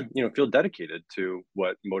 feel dedicated to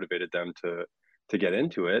what motivated them to get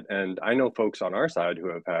into it. And I know folks on our side who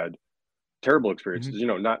have had terrible experiences,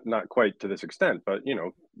 Mhm. not quite to this extent, but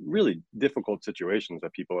really difficult situations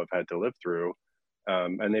that people have had to live through,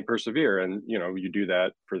 and they persevere. And you do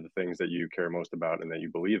that for the things that you care most about and that you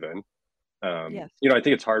believe in. Yes. I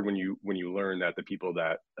think it's hard when you learn that the people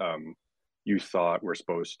that you thought were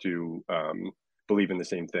supposed to believe in the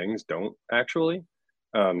same things don't actually.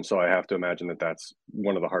 So I have to imagine that that's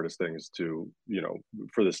one of the hardest things to,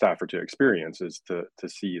 for the staffer to experience, is to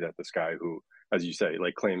see that this guy who, as you say,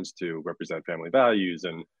 like claims to represent family values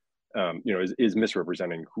and, is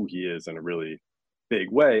misrepresenting who he is in a really big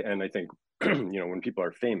way. And I think, when people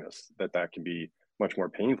are famous, that can be much more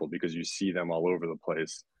painful because you see them all over the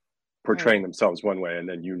place portraying Right. themselves one way, and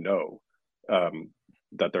then um,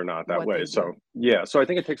 that they're not that What way. they do. So yeah, so I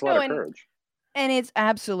think it takes a lot No, of and courage. And it's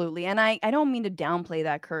absolutely, and I don't mean to downplay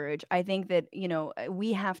that courage. I think that,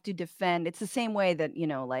 we have to defend. It's the same way that,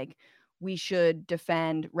 like we should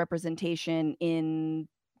defend representation in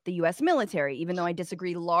the US military, even though I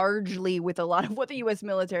disagree largely with a lot of what the US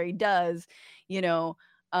military does, you know,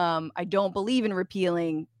 I don't believe in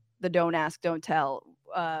repealing the don't ask, don't tell,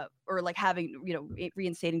 or like having,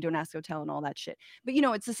 reinstating don't ask, don't tell and all that shit. But,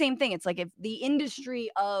 it's the same thing. It's like if the industry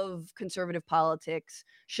of conservative politics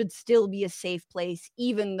should still be a safe place,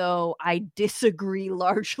 even though I disagree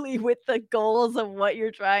largely with the goals of what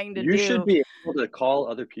you're trying to You should do. be able to call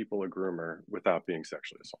other people a groomer without being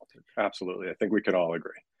sexually assaulted. Absolutely. I think we could all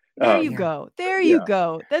agree. There you Yeah. go. There you Yeah.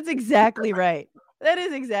 go. That's exactly right. That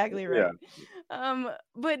is exactly Yeah. right.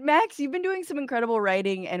 But Max, you've been doing some incredible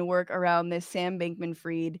writing and work around this Sam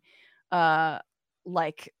Bankman-Fried uh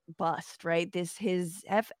like bust, right? This his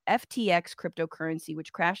FTX cryptocurrency,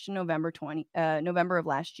 which crashed in November of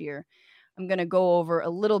last year. I'm gonna go over a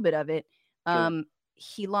little bit of it. Sure.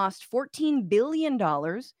 He lost $14 billion.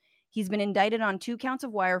 He's been indicted on 2 counts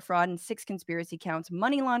of wire fraud and 6 conspiracy counts: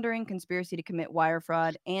 money laundering, conspiracy to commit wire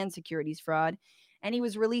fraud, and securities fraud. And he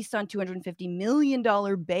was released on $250 million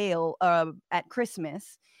bail at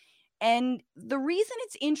Christmas. And the reason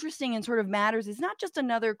it's interesting and sort of matters is not just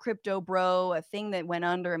another crypto bro, a thing that went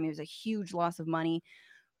under. I mean, it was a huge loss of money,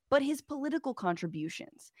 but his political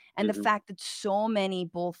contributions and the Hmm. fact that so many,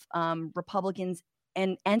 both Republicans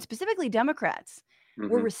and specifically Democrats,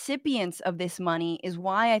 were Hmm. recipients of this money is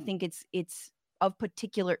why I think it's of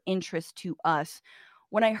particular interest to us.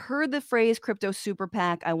 When I heard the phrase crypto super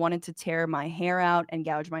PAC, I wanted to tear my hair out and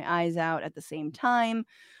gouge my eyes out at the same time.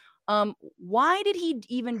 Why did he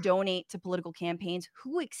even donate to political campaigns?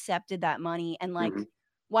 Who accepted that money? And Hmm. like,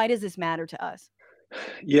 why does this matter to us?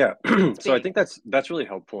 Yeah. It's So I big. think that's really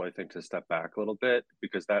helpful, I think, to step back a little bit,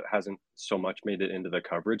 because that hasn't so much made it into the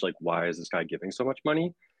coverage. Like, why is this guy giving so much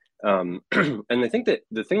money? And I think that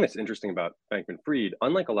the thing that's interesting about Bankman Fried,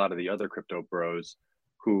 unlike a lot of the other crypto bros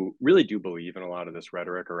who really do believe in a lot of this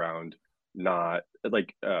rhetoric around not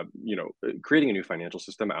like, creating a new financial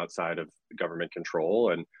system outside of government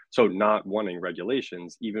control, and so not wanting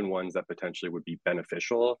regulations, even ones that potentially would be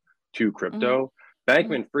beneficial to Mhm, crypto. mhm.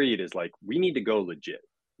 Bankman Fried is like, we need to go legit,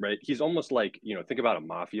 right? He's almost like, think about a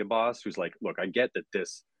mafia boss who's like, look, I get that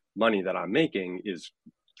this money that I'm making is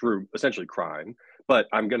through essentially crime, but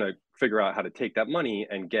I'm going to figure out how to take that money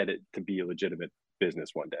and get it to be a legitimate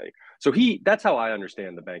business one day. So that's how I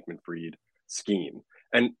understand the Bankman-Fried scheme.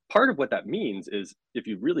 And part of what that means is, if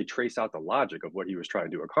you really trace out the logic of what he was trying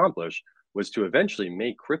to accomplish, was to eventually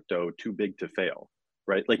make crypto too big to fail,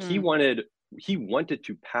 right? Like he wanted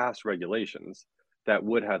to pass regulations that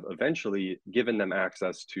would have eventually given them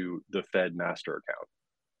access to the Fed master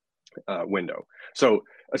account window. So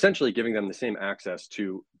essentially giving them the same access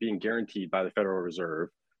to being guaranteed by the Federal Reserve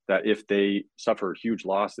that if they suffer huge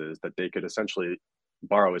losses, that they could essentially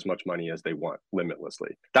borrow as much money as they want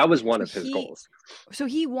limitlessly. That was one of his goals. So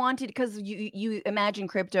he wanted, because you imagine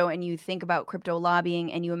crypto and you think about crypto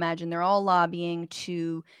lobbying, and you imagine they're all lobbying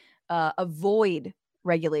to avoid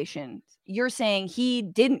regulation. You're saying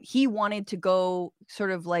he wanted to go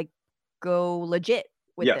sort of like go legit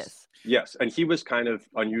with this. Yes. And he was kind of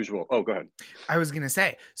unusual. Oh, go ahead. I was going to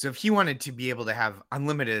say, so if he wanted to be able to have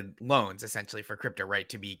unlimited loans, essentially, for crypto, right,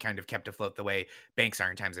 to be kind of kept afloat the way banks are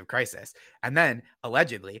in times of crisis. And then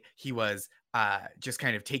allegedly he was just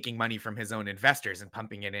kind of taking money from his own investors and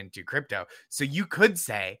pumping it into crypto. So you could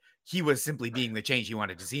say he was simply being the change he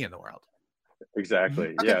wanted to see in the world.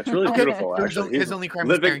 Exactly. Okay. Yeah, it's really beautiful. Actually, his only crime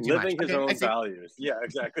was living too much. his own values. Yeah,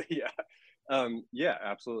 exactly. Yeah. Yeah,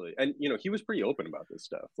 absolutely. And he was pretty open about this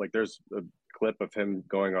stuff. Like, there's a clip of him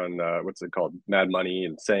going on what's it called, Mad Money,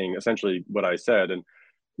 and saying essentially what I said. And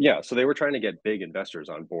yeah, so they were trying to get big investors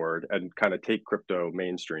on board and kind of take crypto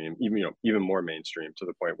mainstream, even more mainstream, to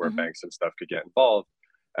the point where banks and stuff could get involved.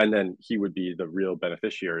 And then he would be the real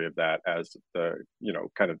beneficiary of that, as the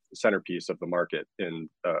kind of centerpiece of the market in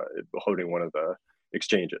holding one of the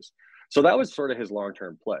exchanges. So that was sort of his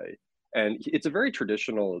long-term play. And it's a very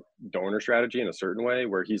traditional donor strategy in a certain way,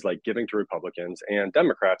 where he's like giving to Republicans and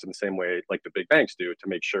Democrats in the same way like the big banks do, to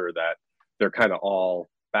make sure that they're kind of all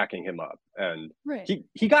backing him up. And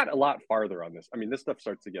he got a lot farther on this. I mean, this stuff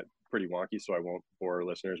starts to get pretty wonky, so I won't bore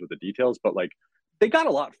listeners with the details, but like, they got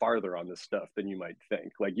a lot farther on this stuff than you might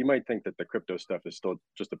think. Like, you might think that the crypto stuff is still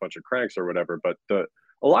just a bunch of cranks or whatever, but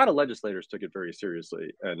a lot of legislators took it very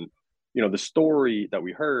seriously. And the story that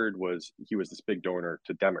we heard was he was this big donor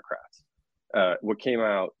to Democrats. What came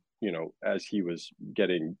out, as he was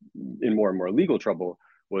getting in more and more legal trouble,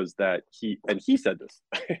 was that he said this,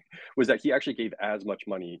 was that he actually gave as much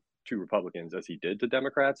money to Republicans as he did to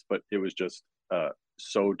Democrats, but it was just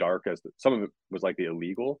so dark, as some of it was likely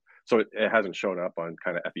illegal. So it hasn't shown up on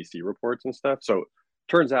kind of FEC reports and stuff. So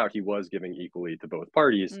turns out he was giving equally to both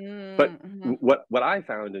parties. But what I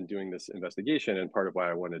found in doing this investigation, and part of why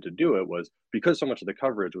I wanted to do it, was because so much of the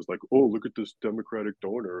coverage was like, oh, look at this Democratic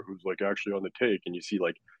donor who's like actually on the take. And you see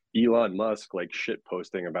like Elon Musk like shit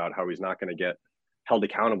posting about how he's not going to get held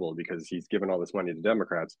accountable because he's given all this money to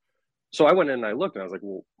Democrats. So I went in and I looked and I was like,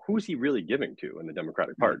 well, who's he really giving to in the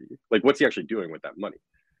Democratic Party? Like, what's he actually doing with that money?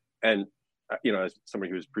 And as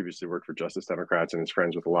somebody who's previously worked for Justice Democrats and is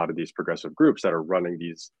friends with a lot of these progressive groups that are running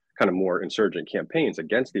these kind of more insurgent campaigns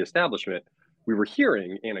against the establishment, we were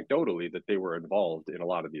hearing anecdotally that they were involved in a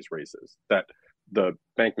lot of these races, that the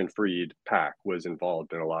Bankman-Fried PAC was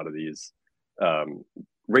involved in a lot of these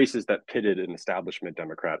races that pitted an establishment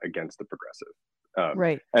Democrat against the progressive.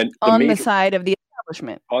 Right. And on the side of the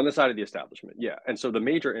establishment. On the side of the establishment, yeah. And so the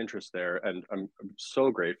major interest there, and I'm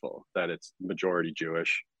so grateful that it's majority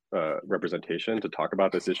Jewish representation to talk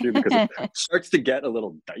about this issue, because it starts to get a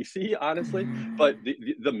little dicey, honestly. But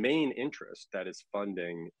the main interest that is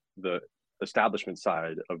funding the establishment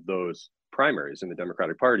side of those primaries in the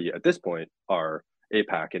Democratic Party at this point are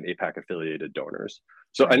AIPAC and AIPAC affiliated donors.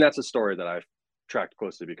 So, and that's a story that I've tracked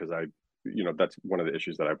closely, because that's one of the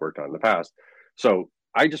issues that I've worked on in the past. So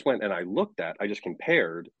I just went and I just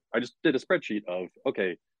compared, I just did a spreadsheet of,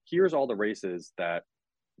 okay, here's all the races that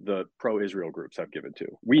the pro-Israel groups have given to.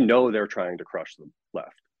 We know they're trying to crush the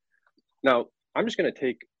left. Now, I'm just going to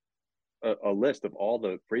take a list of all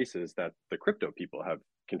the races that the crypto people have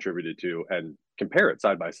contributed to and compare it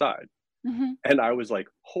side by side. And I was like,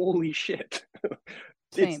 holy shit.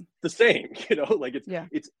 It's the same, like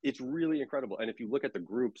it's really incredible. And if you look at the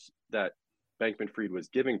groups that Bankman-Fried was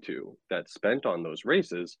giving to that spent on those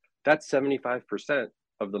races, that's 75%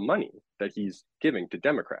 of the money that he's giving to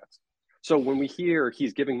Democrats. So when we hear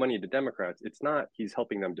he's giving money to Democrats, it's not he's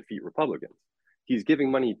helping them defeat Republicans. He's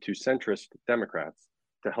giving money to centrist Democrats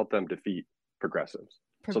to help them defeat progressives.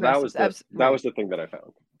 So that was the thing that I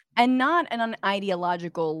found. And not on an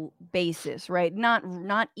ideological basis, right?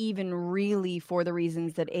 Not even really for the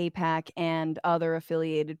reasons that AIPAC and other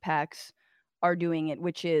affiliated PACs are doing it,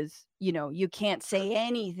 which is, you can't say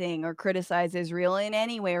anything or criticize Israel in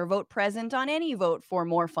any way or vote present on any vote for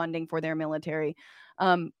more funding for their military.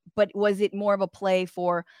 But was it more of a play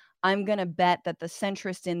for, I'm going to bet that the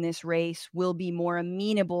centrists in this race will be more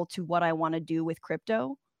amenable to what I want to do with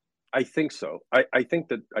crypto. I think so. I think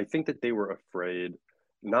that they were afraid,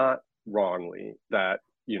 not wrongly, that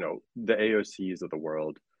the AOCs of the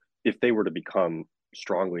world, if they were to become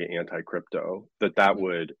strongly anti-crypto, that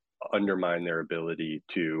would undermine their ability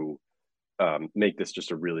to make this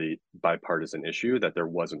just a really bipartisan issue that there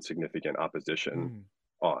wasn't significant opposition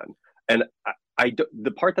on. And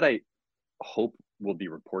the part that I hope will be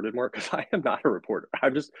reported more, because I am not a reporter.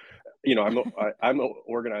 I'm just, I'm an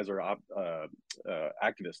organizer,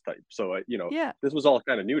 activist type. So this was all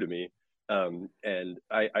kind of new to me, and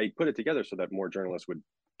I put it together so that more journalists would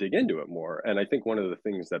dig into it more. And I think one of the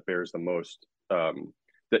things that bears the most,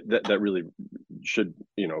 that really should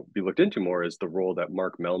be looked into more, is the role that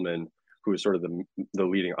Mark Mellman, who is sort of the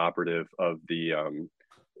leading operative of the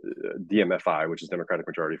DMFI, which is Democratic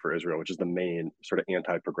Majority for Israel, which is the main sort of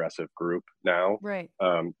anti-progressive group now, right?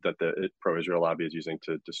 That the pro-Israel lobby is using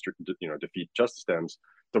to defeat Justice Dems.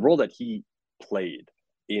 The role that he played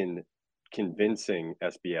in convincing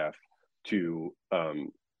SBF to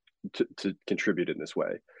contribute in this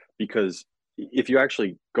way, because if you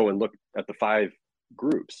actually go and look at the 5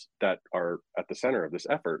 groups that are at the center of this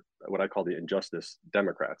effort, what I call the injustice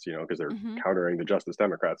Democrats, because they're countering the justice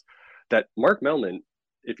Democrats, that Mark Mellman,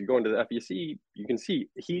 if you go into the FEC, you can see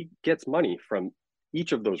he gets money from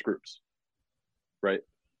each of those groups, right?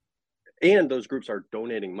 And those groups are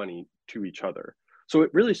donating money to each other. So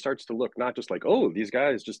it really starts to look not just like, oh, these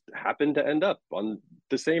guys just happen to end up on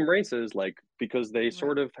the same races, like because they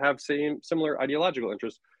sort of have similar ideological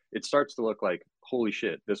interests. It starts to look like, holy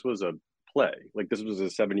shit, this was a play. Like this was a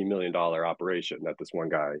 $70 million operation that this one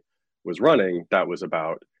guy was running that was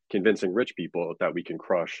about convincing rich people that we can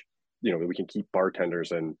crush, that we can keep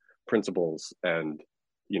bartenders and principals and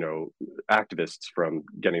activists from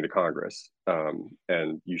getting to Congress,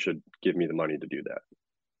 and you should give me the money to do that.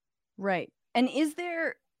 Right. And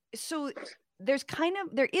there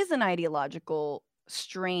is an ideological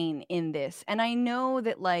strain in this, and I know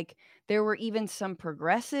that like there were even some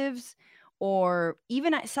progressives or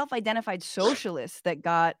even self-identified socialists that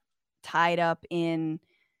got tied up in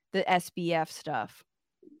the SBF stuff.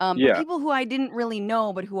 But people who I didn't really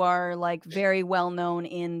know, but who are like very well known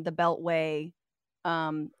in the Beltway,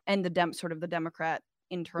 and the Democrat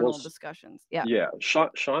internal discussions. Yeah. Sean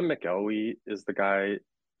McElwee is the guy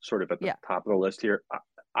sort of at the top of the list here.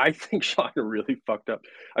 I think Sean really fucked up.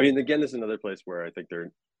 I mean, again, this is another place where I think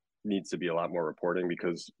there needs to be a lot more reporting,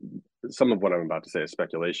 because some of what I'm about to say is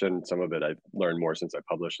speculation. Some of it I've learned more since I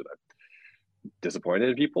published it. I'm disappointed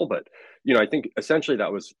in people, but I think essentially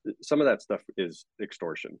some of that stuff is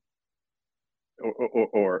extortion,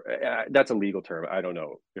 or that's a legal term. I don't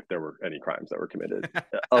know if there were any crimes that were committed.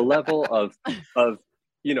 A level of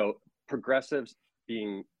progressives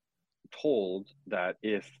being told that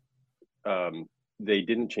if they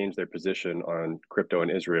didn't change their position on crypto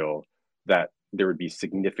in Israel, that there would be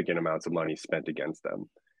significant amounts of money spent against them.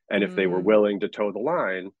 And if they were willing to toe the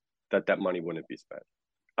line, that money wouldn't be spent.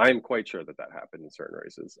 I'm quite sure that happened in certain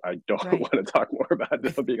races. I don't want to talk more about it,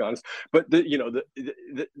 if I'm being honest. But they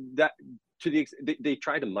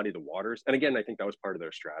tried to muddy the waters. And again, I think that was part of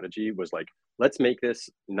their strategy, was like, let's make this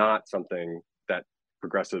not something that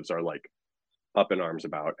progressives are like up in arms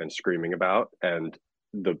about and screaming about. And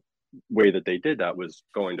the way that they did that was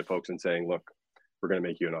going to folks and saying, look, we're going to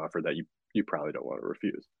make you an offer that you probably don't want to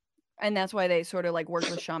refuse. And that's why they sort of like worked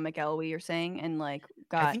with Sean McElwee, you're saying, and like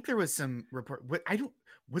I think there was some report.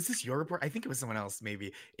 Was this your report? I think it was someone else,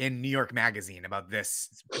 maybe in New York Magazine, about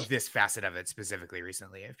this facet of it specifically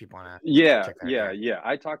recently. If people want to, check that out.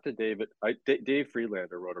 I talked to David. Dave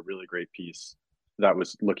Friedlander wrote a really great piece that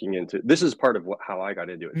was looking into. This is part of how I got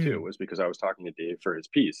into it too, was because I was talking to Dave for his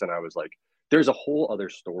piece, and I was like, "There's a whole other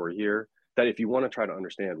story here that if you want to try to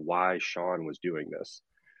understand why Sean was doing this."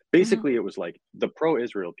 Basically, it was like the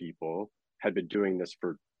pro-Israel people had been doing this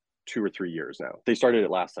for 2 or 3 years now. They started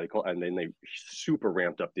it last cycle, and then they super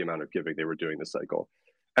ramped up the amount of giving they were doing this cycle.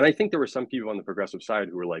 And I think there were some people on the progressive side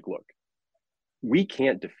who were like, look, we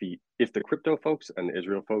can't defeat, if the crypto folks and the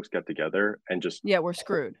Israel folks get together and just... Yeah, we're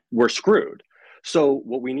screwed. We're screwed. So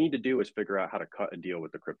what we need to do is figure out how to cut a deal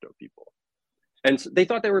with the crypto people. And so they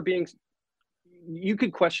thought they were being... You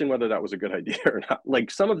could question whether that was a good idea or not. Like,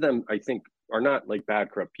 some of them, I think, are not like bad,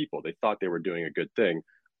 corrupt people. They thought they were doing a good thing.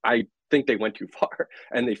 I think they went too far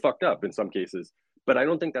and they fucked up in some cases. But I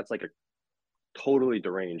don't think that's like a totally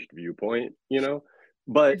deranged viewpoint,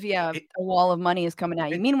 But a wall of money is coming at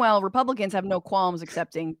you. Meanwhile, Republicans have no qualms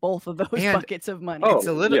accepting both of those buckets of money. It's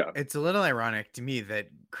a little ironic to me that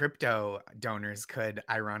crypto donors could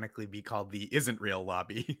ironically be called the isn't real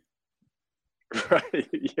lobby. Right.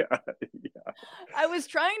 Yeah. Yeah. I was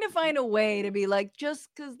trying to find a way to be like, just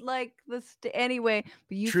because, like, anyway,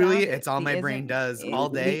 but you Truly, found it. it's all my brain does all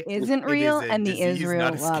The day. isn't It is real a and the disease, not Israel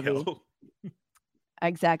a lobby. skill.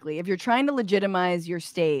 Exactly. If you're trying to legitimize your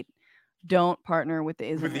state, don't partner with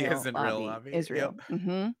the With isn't the real isn't real lobby. lobby. Israel. Yep.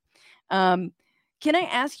 Can I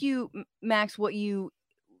ask you, Max, what you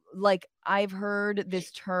like? I've heard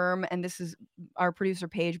this term, and this is our producer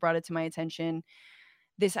Paige brought it to my attention.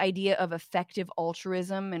 This idea of effective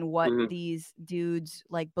altruism and what Mhm. these dudes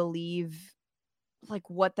like believe, like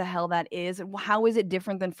what the hell that is, and how is it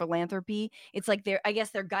different than philanthropy? It's like I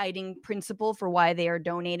guess their guiding principle for why they are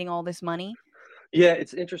donating all this money. Yeah,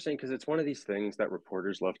 it's interesting because it's one of these things that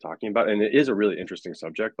reporters love talking about, and it is a really interesting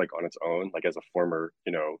subject, like on its own. Like as a former,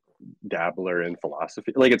 dabbler in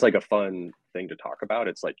philosophy, like it's like a fun thing to talk about.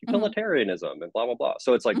 It's like Mhm. utilitarianism and blah blah blah.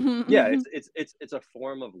 So it's like, Mhm, yeah, mhm. it's a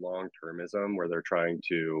form of long termism where they're trying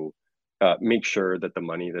to make sure that the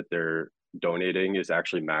money that they're donating is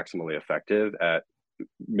actually maximally effective at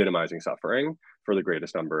minimizing suffering for the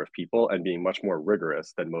greatest number of people and being much more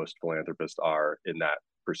rigorous than most philanthropists are in that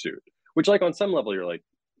pursuit. Which, like, on some level, you're like,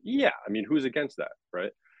 yeah, I mean, who's against that,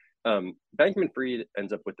 right? Bankman-Fried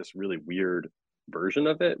ends up with this really weird version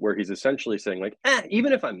of it where he's essentially saying, like,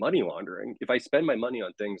 even if I'm money laundering, if I spend my money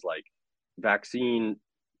on things like vaccine,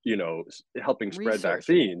 helping spread Research.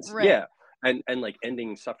 vaccines, Right. yeah, and like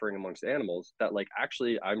ending suffering amongst animals, that like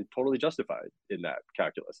actually I'm totally justified in that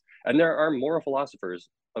calculus. And there are moral philosophers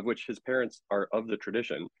of which his parents are of the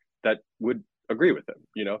tradition that would agree with him.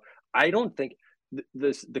 I don't think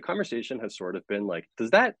the conversation has sort of been like, is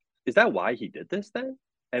that why he did this then?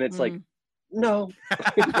 And it's like, Mm. no.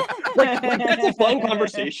 like that's a fun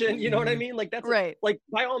conversation, you know what I mean? Like that's Right. like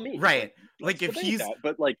by all means, Right. let's Like if debate he's that,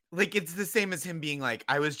 but like it's the same as him being like,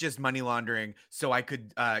 I was just money laundering so I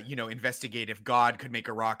could investigate if God could make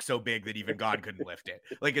a rock so big that even God couldn't lift it.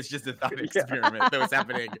 Like it's just a thought yeah, experiment that was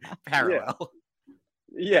happening yeah. parallel.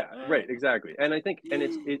 Yeah, right, exactly. And I think, and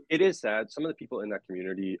it is sad. Some of the people in that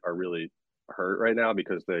community are really hurt right now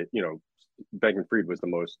because Bankman-Fried was the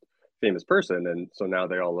most famous person, and so now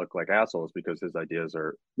they all look like assholes because his ideas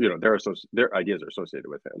are, their ideas are associated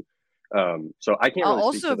with him. So I can't really speak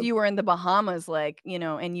Also, to if the you were in the Bahamas, like,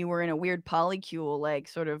 and you were in a weird polycule, like,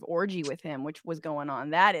 sort of orgy with him, which was going on,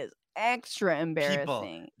 that is extra People,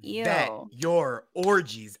 embarrassing. vet Ew. your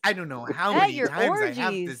orgies. I don't know how At many your times I have to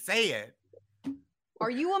orgies. say it. Are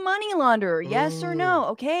you a money launderer? Yes or Ooh. no?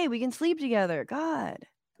 Okay, we can sleep together. God.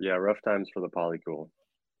 yeah, rough times for the polycool,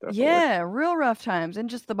 definitely. Yeah, real rough times, and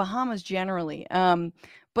just the Bahamas generally.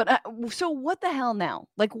 But so what the hell now?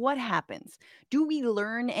 Like, what happens? Do we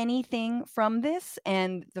learn anything from this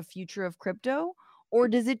and the future of crypto, or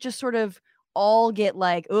does it just sort of all get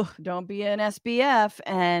like, ugh, don't be an SBF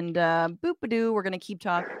and boop-a-doo, we're gonna keep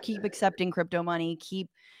accepting crypto money, keep,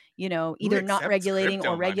 Who either not accepts regulating or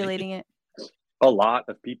crypto money? regulating it. A lot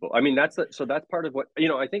of people. I mean, so that's part of what,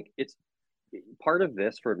 I think it's part of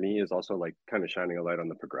this for me is also like kind of shining a light on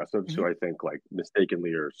the progressives who I think like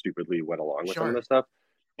mistakenly or stupidly went along with some of Sure. this stuff.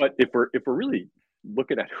 But if we're really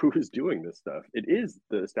looking at who is doing this stuff, it is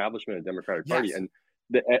the establishment of the Democratic Party Yes.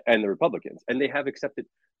 and the Republicans. And they have accepted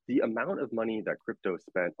the amount of money that crypto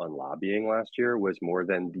spent on lobbying last year was more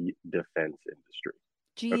than the defense industry.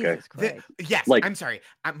 Jesus Christ. Yes, Like- I'm sorry.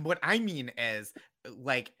 What I mean is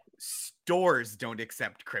like stores don't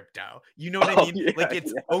accept crypto. You know what I mean? yeah, Like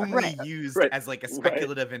it's yeah. only Right. used Right, as like a right.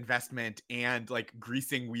 speculative investment and like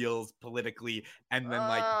greasing wheels politically and then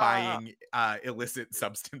like Ah. buying illicit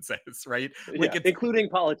substances, right? Like Yeah, it's including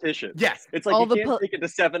politicians. yes. It's like All you the can't take it to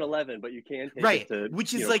 7-Eleven, but you can take Right. it to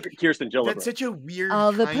Which is like Kirsten Gillibrand. that's such a weird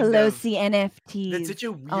all the kind of Pelosi NFTs. that's such a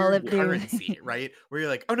all weird of their- currency, right? Where you're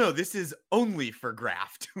like, oh no, this is only for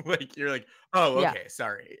graft. Like you're like, oh, Yeah. okay,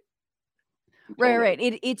 sorry. Right.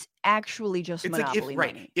 It's actually just It's like monopoly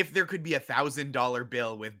money. if there could be $1,000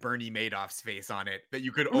 bill with Bernie Madoff's face on it that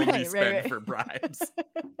you could only spend for bribes.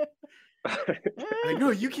 Like,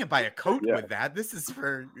 no, you can't buy a coat Yeah. with that. This is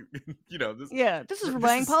for this. Yeah, this is for this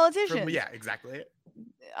buying is politicians. yeah, exactly.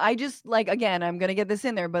 I just like, again, I'm gonna get this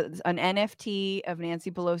in there, but an NFT of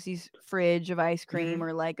Nancy Pelosi's fridge of ice cream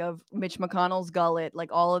or like of Mitch McConnell's gullet,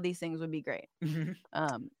 like all of these things would be great.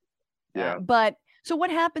 Yeah. But so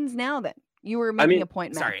what happens now then? You were making a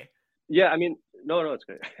point, Matt. Sorry. Yeah, I mean, no, it's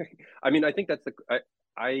good. I mean, I think that's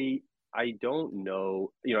I don't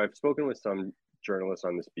know. I've spoken with some journalists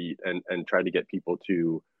on this beat and tried to get people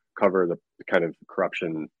to cover the kind of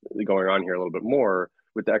corruption going on here a little bit more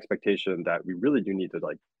with the expectation that we really do need to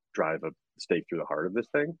like drive a stake through the heart of this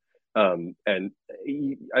thing. And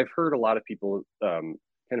I've heard a lot of people kind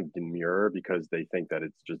of demur because they think that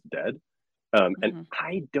it's just dead. And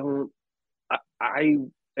I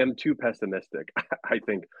am too pessimistic, I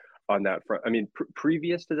think, on that front. I mean,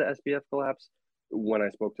 previous to the SBF collapse, when I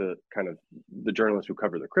spoke to kind of the journalists who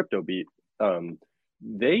cover the crypto beat,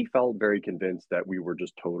 they felt very convinced that we were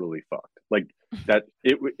just totally fucked. Like that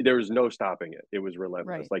there was no stopping it. It was relentless.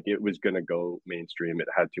 Right. Like it was going to go mainstream. It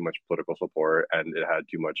had too much political support and it had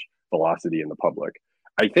too much velocity in the public.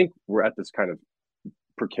 I think we're at this kind of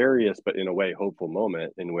precarious, but in a way hopeful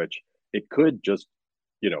moment in which it could just,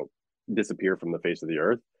 disappear from the face of the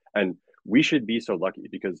earth. And we should be so lucky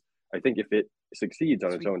because I think if it succeeds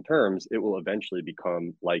on its own terms, it will eventually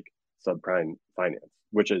become like subprime finance,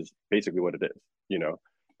 which is basically what it is.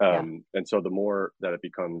 And so the more that it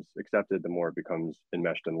becomes accepted, the more it becomes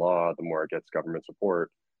enmeshed in law, the more it gets government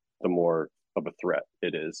support, the more of a threat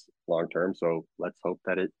it is long term. So let's hope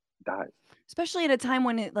that it dies. Especially at a time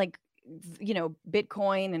when it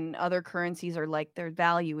Bitcoin and other currencies are like their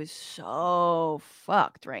value is so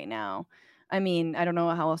fucked right now. I mean, I don't know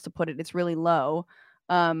how else to put it. It's really low.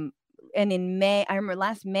 And in May, I remember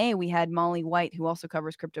last May we had Molly White, who also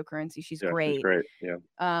covers cryptocurrency. She's great. She's great. Yeah.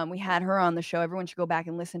 We had her on the show. Everyone should go back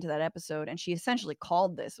and listen to that episode. And she essentially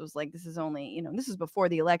called this. It was like, this is only, this is before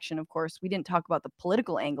the election, of course. We didn't talk about the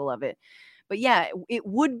political angle of it. But yeah, it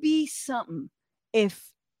would be something if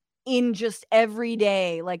in just every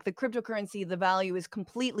day, like the cryptocurrency, the value is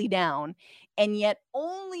completely down. And yet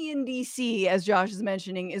only in DC, as Josh is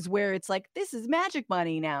mentioning, is where it's like, this is magic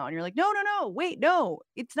money now. And you're like, no, wait, no,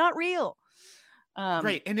 it's not real.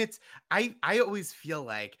 Right. And it's, I always feel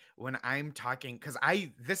like when I'm talking, because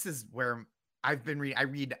this is where I've been reading, I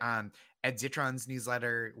read Ed Zitron's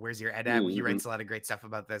newsletter, Where's Your Ed at? He writes a lot of great stuff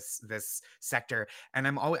about this sector. And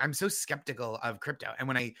I'm so skeptical of crypto. And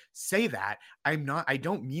when I say that, I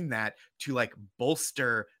don't mean that to like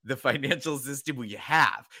bolster the financial system we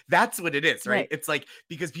have. That's what it is, right? It's like,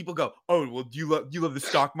 because people go, oh, well, do you love the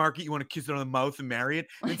stock market? You want to kiss it on the mouth and marry it?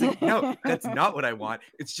 And it's like, no, that's not what I want.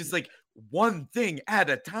 It's just like one thing at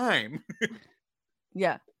a time.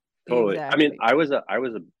 Yeah. Totally. Exactly. I mean, I was a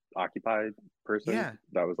Occupy person. Yeah.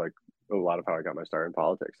 That was like a lot of how I got my start in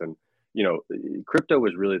politics. And crypto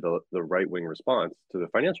was really the right-wing response to the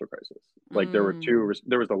financial crisis. Like there was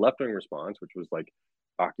the left-wing response, which was like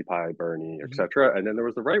Occupy, Bernie, etc. And then there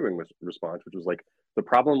was the right-wing response, which was like the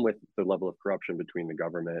problem with the level of corruption between the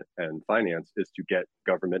government and finance is to get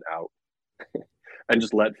government out and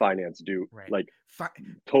just let finance do like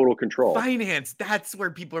total control. Finance, that's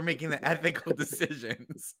where people are making the ethical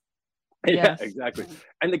decisions. Yes. Yeah, exactly.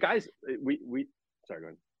 And the guys, we sorry, go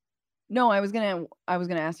ahead. No, I was gonna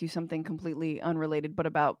ask you something completely unrelated, but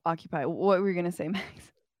about Occupy. What were you gonna say,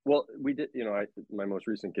 Max? Well, we did. My most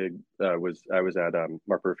recent gig was I was at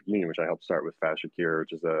Mark Perfect Union, which I helped start with Faz Shakir,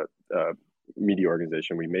 which is a media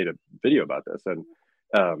organization. We made a video about this, and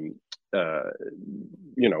the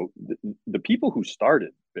people who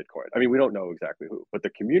started Bitcoin. I mean, we don't know exactly who, but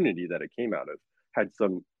the community that it came out of had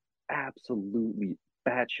some absolutely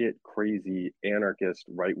batshit crazy anarchist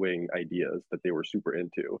right-wing ideas that they were super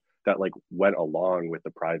into that like went along with the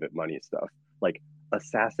private money stuff, like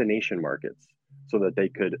assassination markets, so that they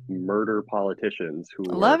could murder politicians who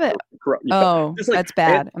love it. Oh, that's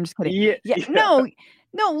bad. I'm just kidding. Yeah.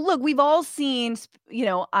 No, look, we've all seen,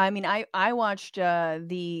 I mean, I watched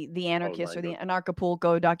the Anarchist or the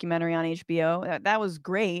Anarchapulco documentary on HBO. That was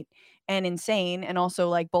great and insane, and also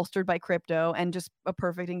like bolstered by crypto, and just a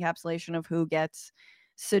perfect encapsulation of who gets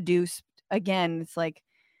seduced. Again, it's like,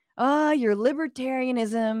 your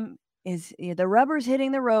libertarianism is the rubber's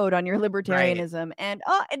hitting the road on your libertarianism, and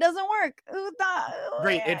it doesn't work.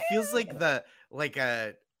 Right. It feels like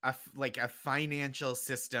a financial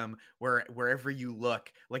system where wherever you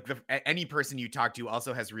look, like any person you talk to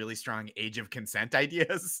also has really strong age of consent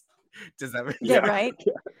ideas. Does that make sense? Yeah, right.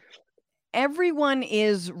 Yeah. Everyone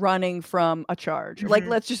is running from a charge. Like,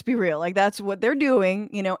 let's just be real. Like, that's what they're doing,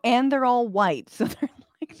 and they're all white. So they're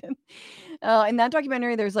like, in that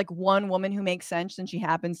documentary, there's like one woman who makes sense, and she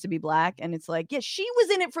happens to be black. And it's like, yeah, she was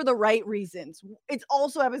in it for the right reasons. It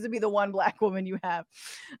also happens to be the one black woman you have.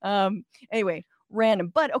 Anyway,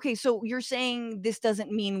 random. But okay, so you're saying this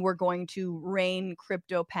doesn't mean we're going to rein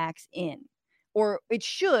crypto packs in, or it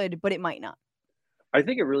should, but it might not. I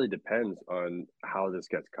think it really depends on how this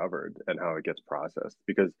gets covered and how it gets processed,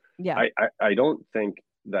 because I don't think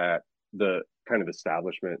that the kind of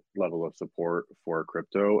establishment level of support for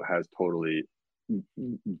crypto has totally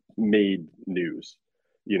made news,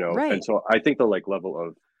 Right. And so I think the level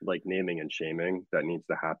of naming and shaming that needs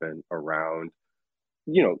to happen around,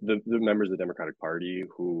 the members of the Democratic Party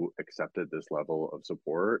who accepted this level of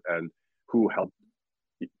support and who helped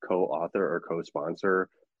co-author or co-sponsor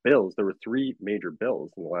bills. There were 3 major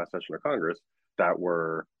bills in the last session of Congress that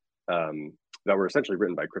were that were essentially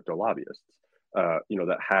written by crypto lobbyists,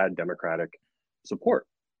 that had Democratic support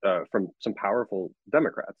from some powerful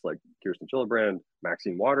Democrats like Kirsten Gillibrand,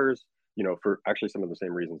 Maxine Waters, for actually some of the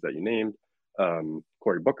same reasons that you named,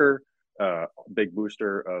 Cory Booker, big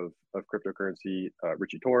booster of cryptocurrency,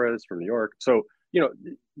 Richie Torres from New York. So,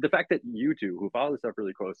 the fact that you two who follow this stuff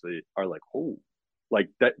really closely are like, oh, like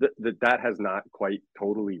that has not quite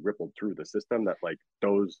totally rippled through the system, that like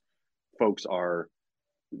those folks are,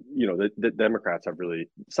 the Democrats have really,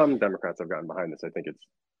 some Democrats have gotten behind this. I think it's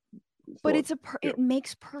But still, it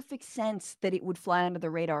makes perfect sense that it would fly under the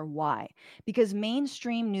radar. Why? Because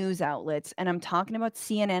mainstream news outlets, and I'm talking about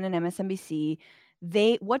CNN and MSNBC,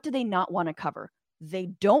 what do they not want to cover? They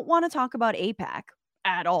don't want to talk about AIPAC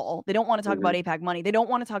at all. They don't want to talk about AIPAC money. They don't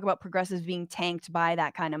want to talk about progressives being tanked by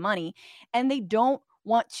that kind of money. And they don't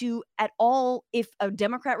want to at all, if a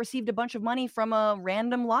Democrat received a bunch of money from a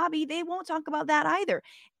random lobby, they won't talk about that either.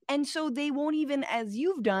 And so they won't even, as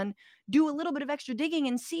you've done, do a little bit of extra digging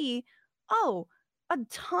and see, oh, a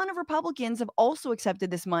ton of Republicans have also accepted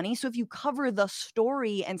this money. So if you cover the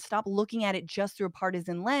story and stop looking at it just through a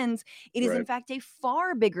partisan lens, it is in fact a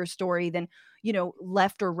far bigger story than,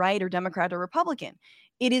 left or right or Democrat or Republican.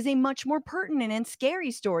 It is a much more pertinent and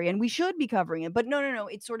scary story, and we should be covering it. But no.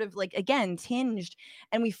 It's sort of like, again, tinged,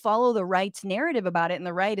 and we follow the right's narrative about it. And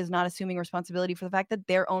the right is not assuming responsibility for the fact that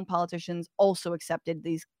their own politicians also accepted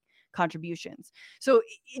these contributions. So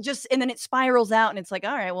and then it spirals out, and it's like,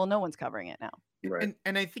 all right, well, no one's covering it now. Right.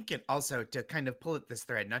 And I think it also, to kind of pull at this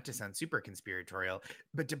thread, not to sound super conspiratorial,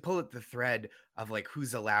 but to pull at the thread of like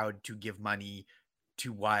who's allowed to give money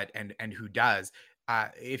to what and who does.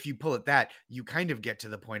 If you pull at that, you kind of get to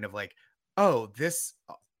the point of like, oh, this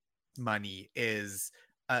money is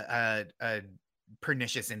a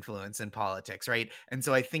pernicious influence in politics, right? And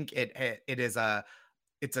so I think it's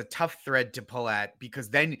a tough thread to pull at, because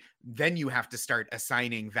then you have to start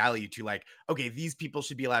assigning value to like, okay, these people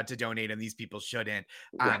should be allowed to donate and these people shouldn't,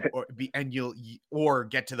 or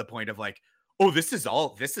get to the point of like, oh, this is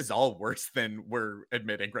all worse than we're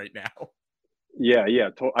admitting right now. Yeah.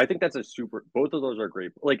 I think that's both of those are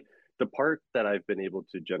great. Like, the part that I've been able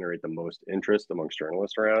to generate the most interest amongst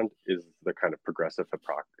journalists around is the kind of progressive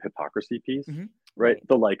hypocrisy piece, right?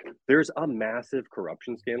 There's a massive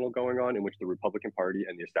corruption scandal going on in which the Republican Party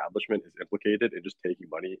and the establishment is implicated in just taking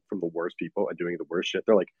money from the worst people and doing the worst shit.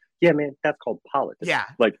 They're like, yeah, man, that's called politics. Yeah.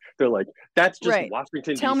 Like, they're like, that's just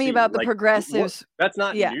Washington, Tell DC. me about the progressives. That's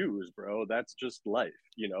not news, bro. That's just life,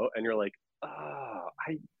 And you're like,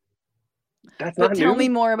 tell me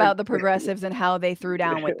more about the progressives and how they threw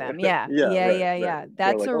down with them. Yeah.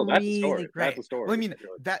 That's like, really great. That's the story. Well, I mean,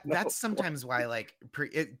 that's sometimes why, like,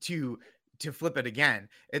 to flip it again,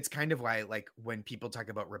 it's kind of why, like, when people talk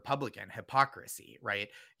about Republican hypocrisy, right?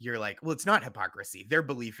 You're like, well, it's not hypocrisy. Their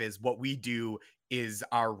belief is what we do is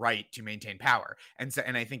our right to maintain power. And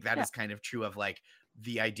I think that is kind of true of like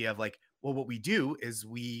the idea of like, well, what we do is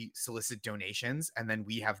we solicit donations and then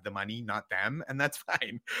we have the money, not them. And that's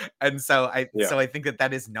fine. And so I think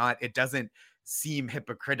that is not, it doesn't seem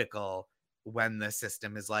hypocritical when the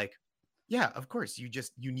system is like, yeah, of course,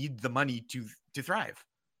 you need the money to thrive.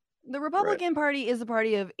 The Republican Party is the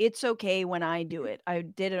party of it's okay when I do it. I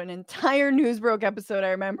did an entire Newsbroke episode, I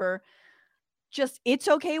remember. Just, it's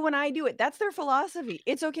okay when I do it. That's their philosophy.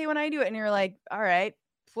 It's okay when I do it. And you're like, all right,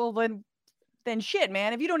 well, then shit,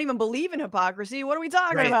 man. If you don't even believe in hypocrisy, what are we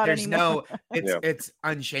talking about anymore? It's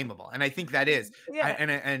unshameable. And I think that is,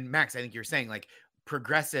 and Max, I think you're saying like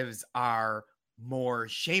progressives are more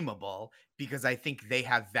shameable because I think they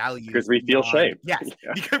have values. Because we feel shame. Yes.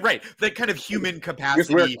 Because, the kind of human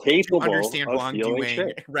capacity to understand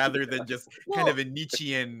wrongdoing rather than just kind of a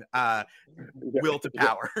Nietzschean will to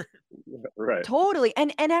power. Right. Totally.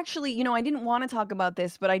 And actually, I didn't want to talk about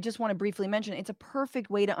this, but I just want to briefly mention it's a perfect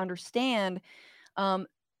way to understand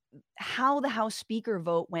how the House Speaker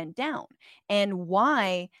vote went down and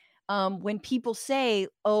why when people say,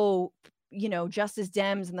 oh, Justice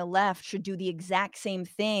Dems and the left should do the exact same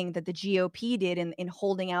thing that the GOP did in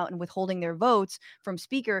holding out and withholding their votes from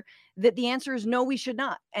Speaker, that the answer is no, we should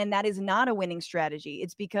not. And that is not a winning strategy.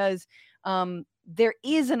 It's because there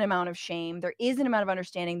is an amount of shame. There is an amount of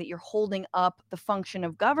understanding that you're holding up the function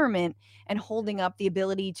of government and holding up the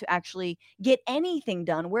ability to actually get anything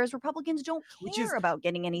done. Whereas Republicans don't care about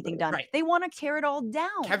getting anything done. Right. They want to tear it all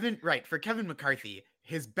down. For Kevin McCarthy,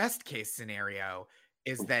 his best case scenario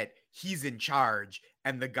is that he's in charge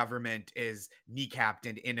and the government is kneecapped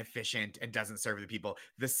and inefficient and doesn't serve the people.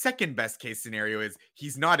 The second best case scenario is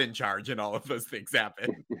he's not in charge and all of those things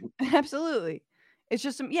happen. Absolutely. It's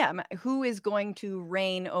just who is going to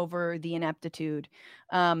reign over the ineptitude,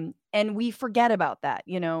 and we forget about that.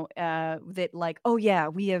 That like, oh yeah,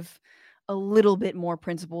 we have a little bit more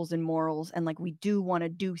principles and morals, and like we do want to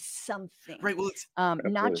do something, Right. Well, it's not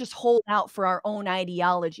Absolutely. just hold out for our own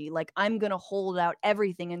ideology. Like I'm gonna hold out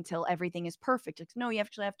everything until everything is perfect. Like, no, you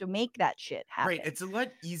actually have to make that shit happen. right. It's a lot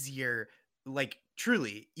easier, like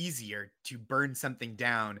truly easier to burn something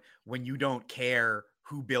down when you don't care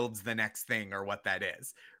who builds the next thing or what that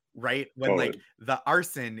is. Right. When like Totally. the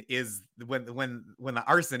arson is when the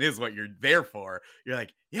arson is what you're there for, you're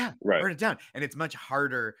like, yeah, Right. burn it down. And it's much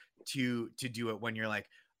harder to do it when you're like,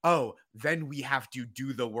 oh, then we have to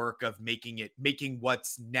do the work of making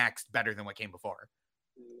what's next better than what came before.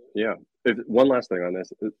 Yeah. One last thing on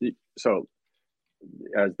this. So,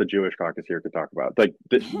 as the Jewish caucus here could talk about, like,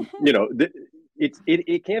 it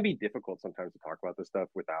can be difficult sometimes to talk about this stuff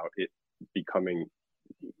without it becoming,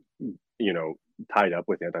 tied up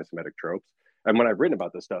with anti-Semitic tropes. And when I've written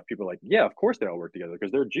about this stuff, people are like, yeah, of course they all work together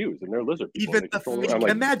because they're Jews and they're lizard people. Even And they the control. fake I'm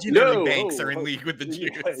like, imaginary no, banks are in league with the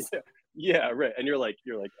Jews. Yeah, right. And you're like,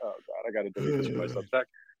 oh God, I got to delete this from my Substack.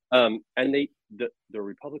 And the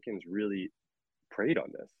Republicans really preyed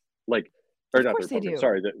on this, like, or Of not the course they Republicans. do.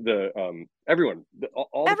 Sorry, everyone,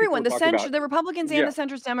 all the people Everyone, we're talking about, the Republicans and the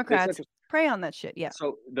centrist Democrats prey on that shit. Yeah.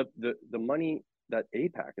 So the money that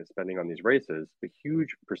AIPAC is spending on these races, a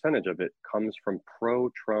huge percentage of it comes from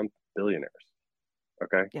pro-Trump billionaires.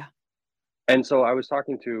 Okay. Yeah. And so I was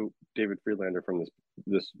talking to David Friedlander from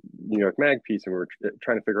this New York Mag piece, and we were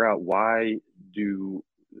trying to figure out why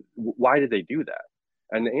did they do that?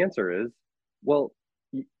 And the answer is, well,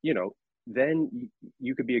 then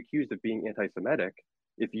you could be accused of being anti-Semitic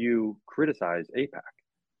if you criticize AIPAC.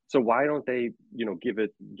 So why don't they,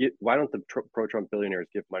 why don't the pro-Trump billionaires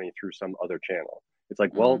give money through some other channel? It's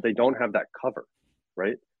like, well, they don't have that cover,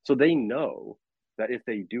 right? So they know that if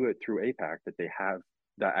they do it through AIPAC, that they have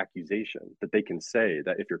that accusation, that they can say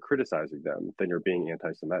that if you're criticizing them, then you're being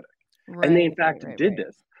anti-Semitic. Right, and they, in fact, did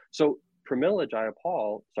this. So Pramila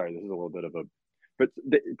Jayapal, sorry, this is a little bit of a, but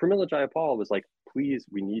Pramila Jayapal was like, please,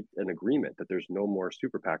 we need an agreement that there's no more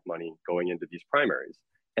super PAC money going into these primaries.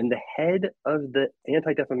 And the head of the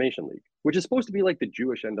Anti-Defamation League, which is supposed to be like the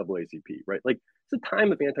Jewish NAACP, right? Like, it's a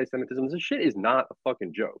time of anti-Semitism. This shit is not a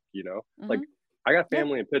fucking joke, Like, I got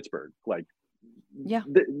family in Pittsburgh. Like, this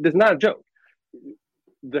is not a joke.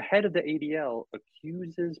 The head of the ADL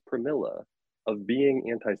accuses Pramila of being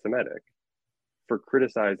anti-Semitic for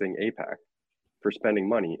criticizing AIPAC for spending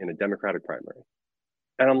money in a Democratic primary.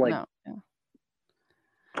 And I'm like,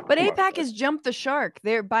 But AIPAC has jumped the shark.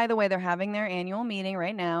 By the way, they're having their annual meeting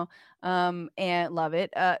right now. And love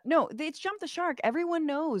it. No, it's jumped the shark. Everyone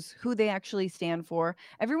knows who they actually stand for.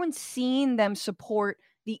 Everyone's seen them support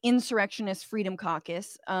the Insurrectionist Freedom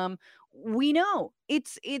Caucus. We know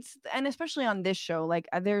it's and especially on this show, like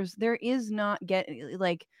there is not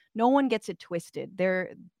no one gets it twisted.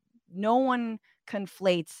 No one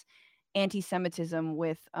conflates anti-Semitism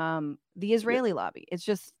with the Israeli lobby. It's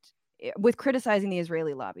just with criticizing the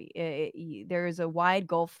Israeli lobby. There is a wide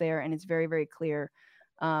gulf there, and it's very, very clear.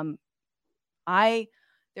 There's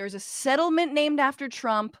a settlement named after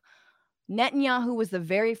Trump. Netanyahu was the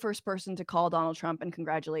very first person to call Donald Trump and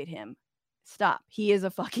congratulate him. Stop. He is a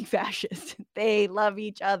fucking fascist. They love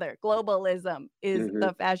each other. Globalism is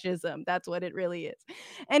the fascism. That's what it really is.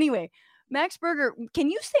 Anyway, Max Berger, can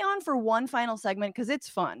you stay on for one final segment? Because it's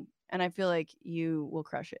fun, and I feel like you will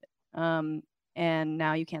crush it. And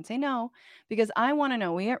now you can't say no, because I want to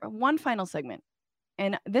know. We have one final segment,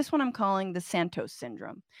 and this one I'm calling the Santos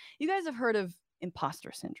syndrome. You guys have heard of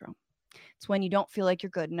imposter syndrome. It's when you don't feel like you're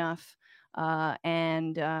good enough.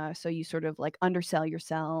 So you sort of like undersell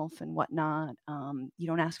yourself and whatnot. You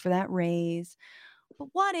don't ask for that raise. But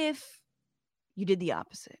what if you did the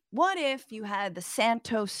opposite? What if you had the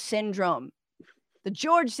Santos syndrome? The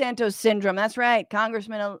George Santos syndrome. That's right.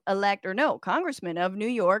 Congressman of New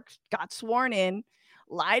York got sworn in,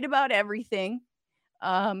 lied about everything.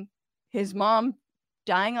 His mom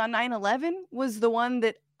dying on 9/11 was the one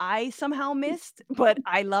that I somehow missed, but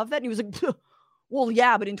I love that. And he was like, well,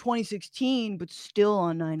 yeah, but in 2016, but still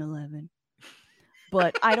on 9/11.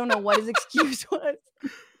 But I don't know what his excuse was.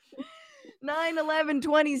 9/11,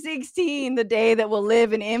 2016, the day that will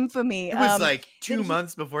live in infamy. It was like 2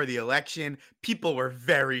 months before the election. People were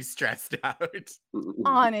very stressed out.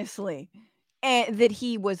 Honestly. And that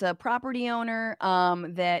he was a property owner,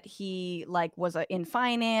 that he was in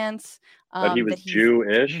finance. That he was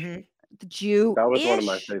Jewish. The Jew. That was one of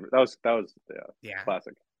my favorite. That was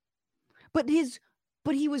classic. But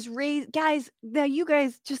he was raised, guys. Now you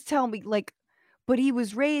guys just tell me, but he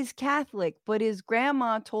was raised Catholic, but his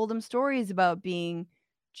grandma told him stories about being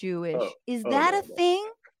Oh, Jewish. Is oh that a no, no. thing?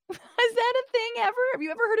 Is that a thing ever? Have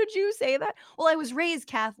you ever heard a Jew say that? Well, I was raised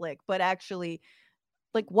Catholic, but actually,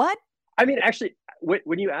 like, what? I mean, actually,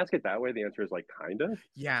 when you ask it that way, the answer is like kind of.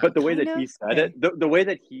 Yeah. But the way that he Kinda? said it, Okay. the way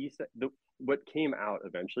that he said, what came out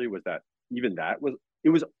eventually was that even that was it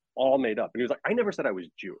was all made up. And he was like, I never said I was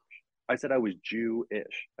Jewish. I said I was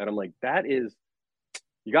Jewish. And I'm like, that is,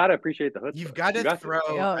 you got to appreciate the You've chutzpah. got You to got to. throw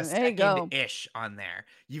Oh, a there you second go. ish on there.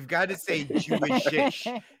 You've got to say Jewish-ish.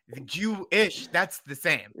 Jewish, that's the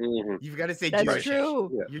same. Hmm. You've got to say That's Right. Jewish-ish.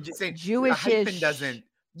 true. Yeah. You're just saying the hyphen Jewish-ish. doesn't.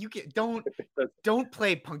 You get That's, don't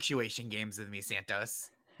play punctuation games with me, Santos.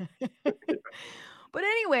 But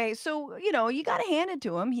anyway, so you got to hand it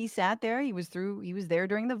to him. He sat there. He was there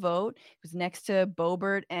during the vote. He was next to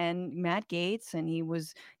Boebert and Matt Gaetz, and he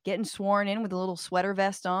was getting sworn in with a little sweater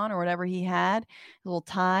vest on or whatever he had, a little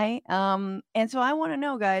tie. And so I want to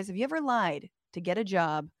know, guys, have you ever lied to get a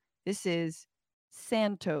job? This is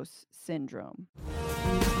Santos syndrome.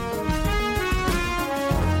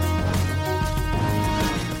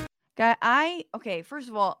 Okay, first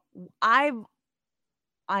of all, I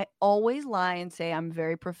always lie and say I'm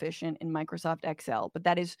very proficient in Microsoft Excel, but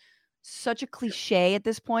that is such a cliche at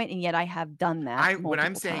this point, and yet I have done that When multiple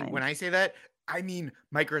I times. say that, I mean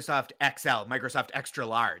Microsoft Excel, Microsoft Extra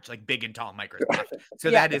Large, like big and tall Microsoft. So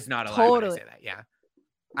Yeah, that is not a lie when I totally. say that. Yeah.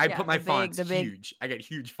 I Yeah, put my fonts the big huge. I get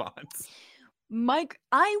huge fonts.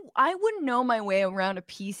 I wouldn't know my way around a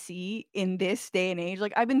PC in this day and age.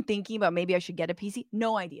 Like I've been thinking about maybe I should get a PC.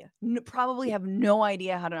 No idea. Probably have no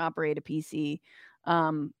idea how to operate a PC.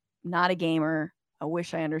 Um, Not a gamer. I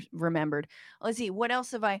wish I remembered. Let's see. What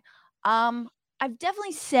else have I? I've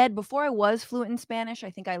definitely said before I was fluent in Spanish. I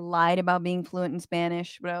think I lied about being fluent in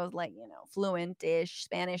Spanish, but I was like, fluent-ish, Mhm.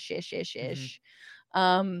 Spanish-ish.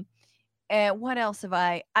 Um, and what else have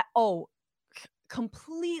I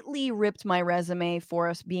completely ripped my resume for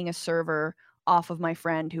us being a server off of my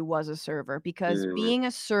friend who was a server because mm, being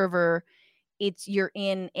a server, you're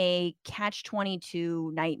in a catch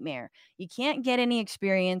 22 nightmare. You can't get any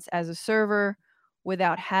experience as a server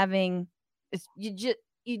without having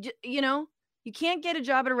you can't get a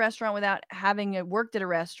job at a restaurant without having worked at a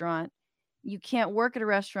restaurant. You can't work at a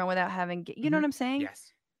restaurant without having you know what Mhm. I'm saying?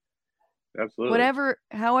 Yes. absolutely.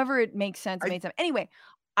 However it makes sense, I made sense. Anyway,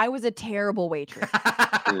 I was a terrible waitress.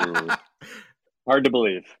 Mm. Hard to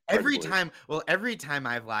believe. Hard to Every believe. time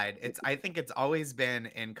I've lied, I think it's always been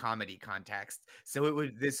in comedy context. So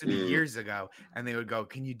this would be Mm. years ago, and they would go,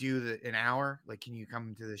 "Can you do an hour? Like, can you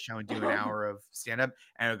come to the show and do an hour of stand up?"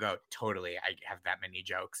 And I would go, "Totally, I have that many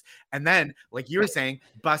jokes." And then, like you were saying,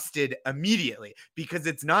 busted immediately because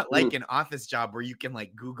it's not Mm. like an office job where you can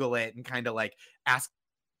like Google it and kind of like ask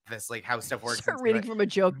this like how stuff works and Start stuff. reading from a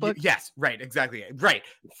joke book. Yes, right, exactly. Right.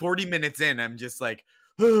 40 minutes in, I'm just like,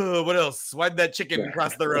 "Oh, what else? Why'd that chicken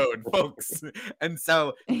cross the road, folks?" And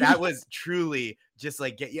so that was truly just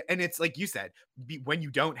like get you. And it's like you said, when you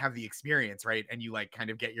don't have the experience, right? And you like kind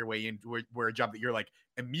of get your way into where a job that you're like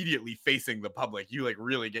immediately facing the public, you like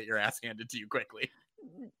really get your ass handed to you quickly.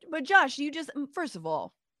 But Josh, first of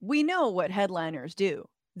all, we know what headliners do.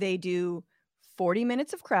 They do 40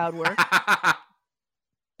 minutes of crowd work,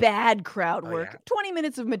 bad crowd Oh work, yeah. 20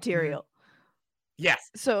 minutes of Mhm. material. Yes.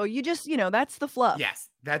 So you just, that's the fluff. Yes.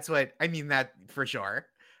 That's what I mean, that for sure.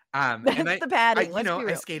 And That's the padding. Let's be I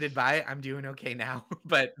real. skated by. I'm doing okay now.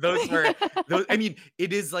 But those. I mean,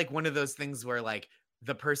 it is like one of those things where like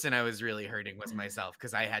the person I was really hurting was myself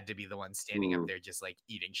because I had to be the one standing up Mm. there just like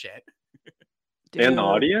eating shit And the Dude.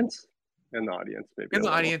 audience? And the audience, maybe in a the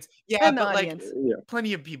little. audience. Yeah, And the but like audience. Yeah,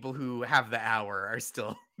 plenty of people who have the hour are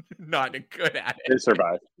still not good at they it.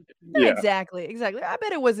 survive. Yeah. Exactly. I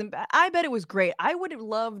bet it wasn't bad. I bet it was great. I would have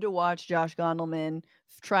loved to watch Josh Gondleman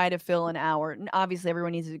try to fill an hour. And obviously,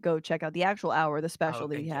 everyone needs to go check out the actual hour, the Oh, special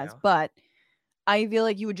that he thank has. you. But I feel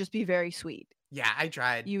like you would just be very sweet. Yeah, I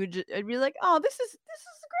tried. You would just I'd be like, "Oh, this is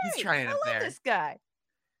He's great. trying I up love there. this guy."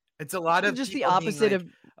 It's a lot of Just the people being opposite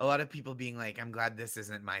like of I'm glad this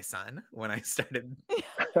isn't my son when I started.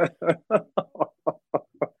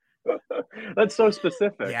 That's so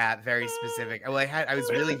specific. Yeah, very specific. Well, I was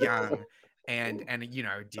really young and I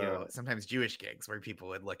would Uh, do sometimes Jewish gigs where people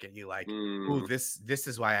would look at you like, "Oh, mm. this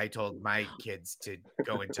is why I told my kids to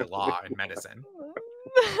go into law and medicine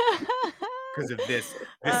because of this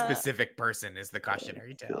uh, specific person is the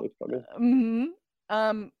cautionary tale." That's funny. mhm.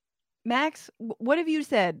 Um, Max, what have you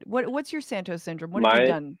said? What's your Santos syndrome? What have you My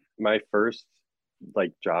done? my first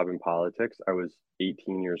like job in politics, I was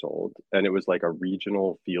 18 years old, and it was like a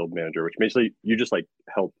regional field manager, which basically you just like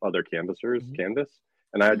help other canvassers Mhm. canvass.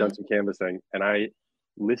 And I had done Mhm. some canvassing, and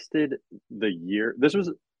listed the year.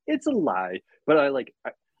 It's a lie, but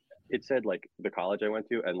it said like the college I went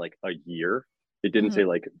to and like a year. It didn't say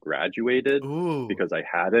like graduated Ooh. because I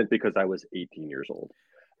hadn't, because I was 18 years old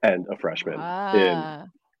and a freshman in Ah.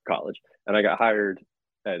 college. And I got hired,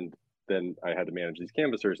 and then I had to manage these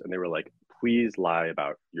canvassers, and they were like, please lie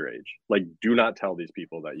about your age. Like, do not tell these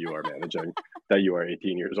people that you are managing that you are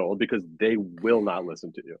 18 years old, because they will not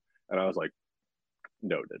listen to you. And I was like,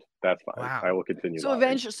 noted. That's fine. Wow. I will continue So lying.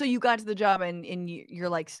 eventually, so you got to the job and you're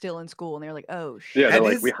like still in school, and they're like, oh Yeah, shit. they're That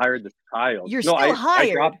like, is we hired this child. You're No, still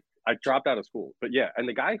hired. I dropped out of school. But yeah, and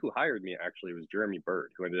the guy who hired me actually was Jeremy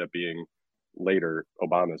Bird, who ended up being later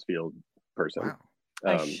Obama's field person. wow.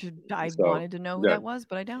 I so, wanted to know who yeah, that was,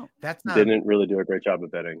 but I don't. That's didn't really do a great job of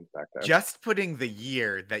vetting back then. just putting the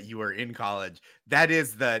year that you were in college. That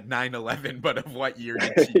is the 9/11, but of what year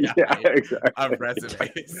did she die? Yeah, exactly. Of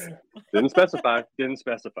resumes. Didn't specify.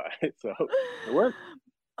 So it worked.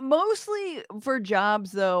 Mostly for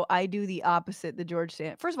jobs, though, I do the opposite. The George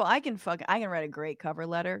Sand. First of all, I can write a great cover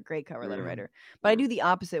letter writer. But I do the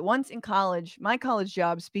opposite. Once in college, my college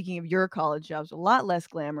job. Speaking of your college jobs, a lot less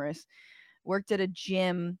glamorous. Worked at a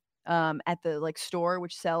gym, at the like store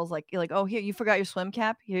which sells like oh, here, you forgot your swim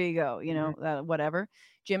cap. Here you go. You know, whatever.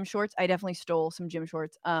 Gym shorts. I definitely stole some gym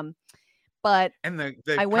shorts. But And the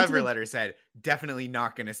I went to cover the letter said, definitely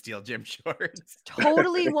not going to steal gym shorts.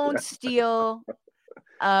 totally won't steal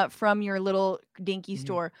from your little dinky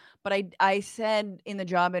store. But I said in the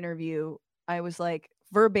job interview, I was like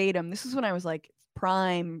verbatim, this is when I was like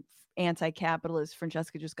prime anti-capitalist.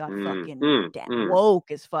 Francesca just got fucking woke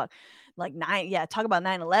as fuck. Like talk about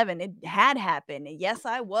 9/11. It had happened. And yes,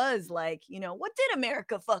 I was like, what did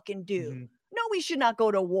America fucking do? No, we should not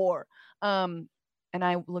go to war. And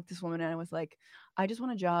I looked this woman and I was like, I just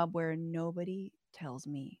want a job where nobody tells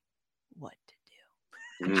me what to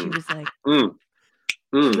do. And she was like,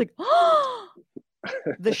 she's like, oh,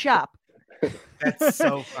 the shop. That's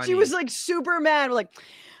so funny. She was like super mad. Like,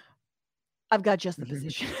 I've got just the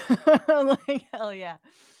position. I'm like, hell yeah.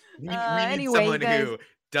 We need anyway, someone guys, who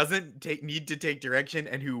doesn't need to take direction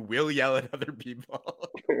and who will yell at other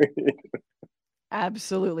people.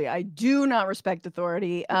 absolutely. I do not respect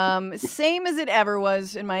authority. Same as it ever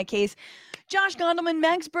was in my case. Josh Gondleman,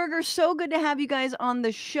 Max Berger, so good to have you guys on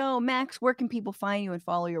the show. Max, where can people find you and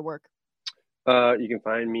follow your work? You can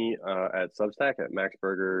find me at Substack at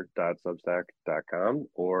maxberger.substack.com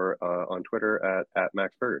or on Twitter at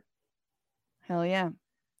maxberger. Hell yeah.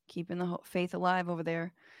 Keeping the faith alive over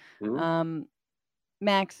there. Mm-hmm.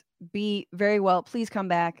 Max, be very well. Please come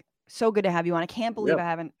back. So good to have you on. I can't believe I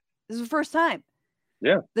haven't. This is the first time.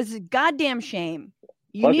 Yeah. This is a goddamn shame.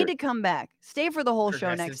 You Pleasure. need to come back. Stay for the whole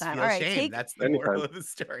show next time. All right. Shame. That's the moral of the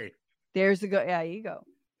story. There's the go. Yeah, you go.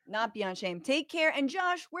 Not beyond shame. Take care. And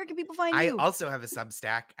Josh, where can people find you? I also have a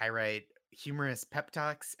Substack. I write humorous pep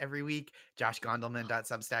talks every week.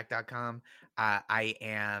 joshgondleman.substack.com. I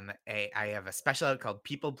have a special out called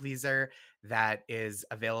People Pleaser that is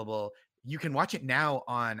available. You can watch it now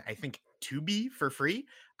on, I think, Tubi for free.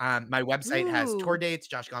 My website has tour dates,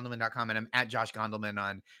 joshgondleman.com, and I'm at Josh Gondleman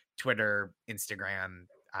on Twitter, Instagram,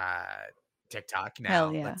 TikTok now,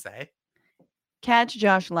 let's say. Catch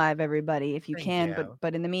Josh live, everybody, if you can.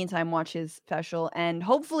 But in the meantime, watch his special. And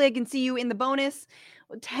hopefully I can see you in the bonus.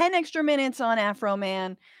 10 extra minutes on Afro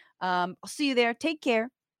Man. I'll see you there. Take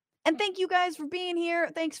care. And thank you guys for being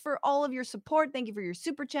here. Thanks for all of your support. Thank you for your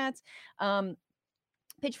super chats.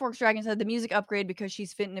 Pitchforks Dragon said the music upgrade because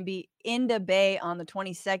she's fitting to be in the Bay on the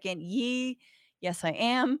 22nd. Yee. Yes, I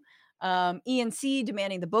am. ENC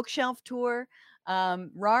demanding the bookshelf tour.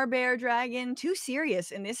 Rar Bear Dragon, too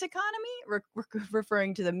serious in this economy,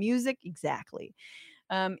 referring to the music. Exactly.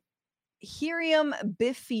 Herium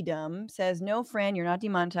Bifidum says, no, Fran, you're not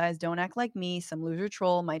demonetized. Don't act like me. Some loser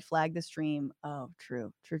troll might flag the stream. Oh,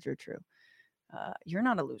 true. You're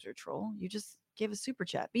not a loser troll. You just gave a super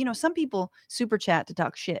chat. But some people super chat to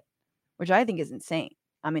talk shit, which I think is insane.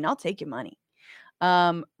 I mean, I'll take your money.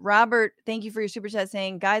 Robert, thank you for your super chat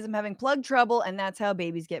saying, guys, I'm having plug trouble, and that's how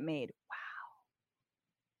babies get made. Wow.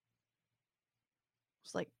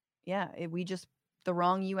 It's like, yeah, the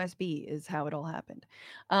wrong USB is how it all happened.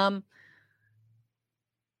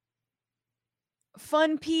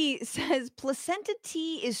 Fun P says placenta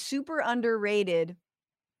tea is super underrated.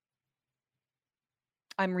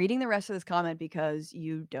 I'm reading the rest of this comment because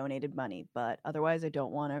you donated money, but otherwise I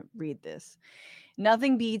don't want to read this.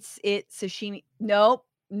 Nothing beats it sashimi. Nope.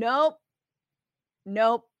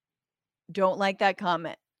 Don't like that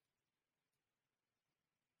comment.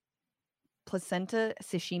 Placenta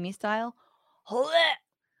sashimi style.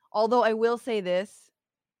 Although I will say this,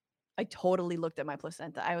 I totally looked at my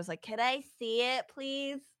placenta. I was like, could I see it,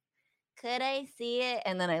 please? Could I see it?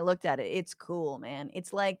 And then I looked at it. It's cool, man.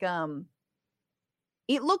 It's like,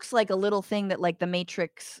 it looks like a little thing that like the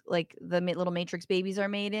Matrix, like the little Matrix babies are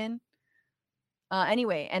made in.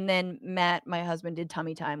 Anyway, and then Matt, my husband, did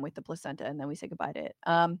tummy time with the placenta, and then we said goodbye to it.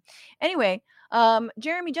 Anyway,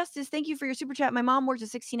 Jeremy Justice, thank you for your super chat. My mom worked a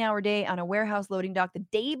 16-hour day on a warehouse loading dock the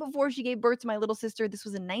day before she gave birth to my little sister. This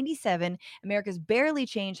was in 97. America's barely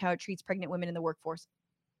changed how it treats pregnant women in the workforce.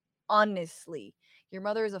 Honestly, your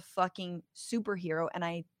mother is a fucking superhero, and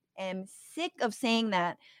I am sick of saying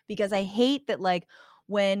that because I hate that, like,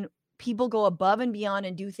 when people go above and beyond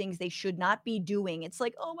and do things they should not be doing. It's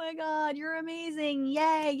like, oh my God, you're amazing.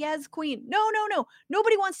 Yay, yes, queen. No.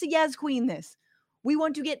 Nobody wants to yes, queen this. We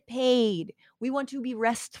want to get paid. We want to be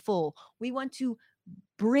restful. We want to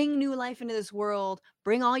bring new life into this world,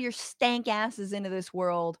 bring all your stank asses into this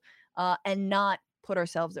world, and not put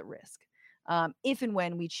ourselves at risk. If and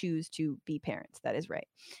when we choose to be parents. That is right.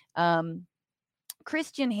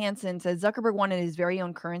 Christian Hansen says Zuckerberg wanted his very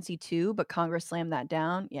own currency too, but Congress slammed that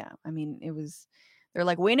down. Yeah, I mean, they're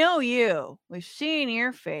like, we know you. We've seen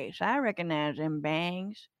your face. I recognize them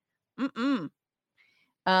bangs.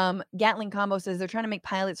 Gatling Combo says they're trying to make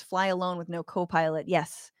pilots fly alone with no co-pilot.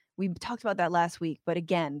 Yes, we talked about that last week, but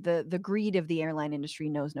again, the greed of the airline industry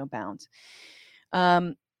knows no bounds.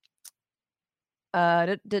 Daniel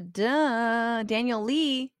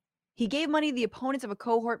Lee, he gave money to the opponents of a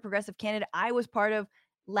cohort progressive candidate I was part of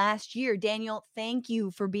last year. Daniel, thank you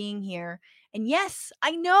for being here. And yes,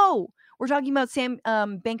 I know we're talking about Sam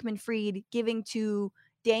Bankman-Fried giving to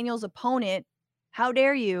Daniel's opponent. How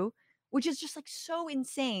dare you? Which is just like so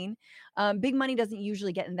insane. Big money doesn't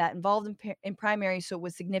usually get that involved in primaries, so it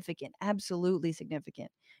was significant, absolutely significant.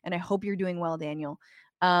 And I hope you're doing well, Daniel.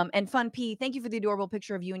 And Fun P, thank you for the adorable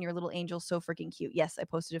picture of you and your little angel. So freaking cute. Yes, I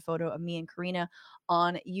posted a photo of me and Karina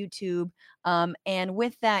on YouTube. And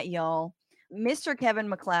with that, y'all, Mr. Kevin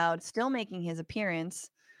MacLeod still making his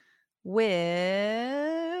appearance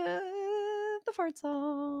with the fart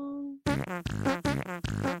song.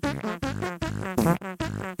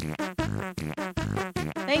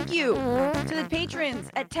 Thank you to the patrons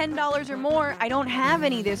at $10 or more. I don't have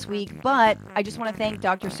any this week, but I just want to thank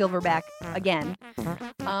Dr. Silverback again.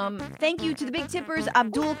 Thank you to the big tippers,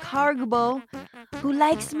 Abdul Kargbo, who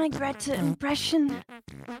likes my Greta impression.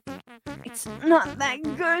 It's not that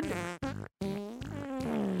good.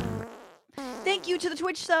 Thank you to the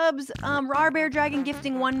Twitch subs. Rar Bear Dragon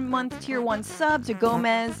gifting 1 month tier 1 sub to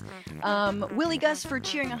Gomez. Willie Gus for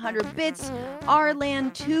cheering 100 bits.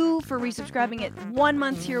 Rland 2 for resubscribing at 1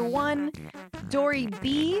 month tier 1. Dory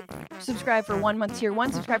B, subscribe for 1 month tier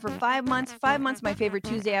 1. Subscribe for 5 months. 5 months, my favorite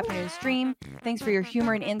Tuesday afternoon stream. Thanks for your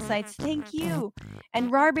humor and insights. Thank you. And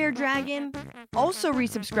Rar Bear Dragon also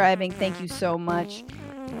resubscribing. Thank you so much.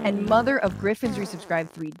 And Mother of Griffins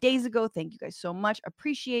resubscribed 3 days ago. Thank you guys so much.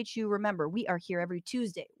 Appreciate you. Remember, we are here every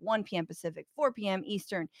Tuesday, 1 p.m. Pacific, 4 p.m.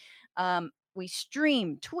 Eastern. We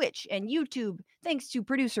stream Twitch and YouTube. Thanks to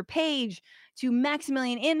producer Paige, to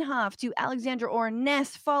Maximilian Inhofe, to Alexandra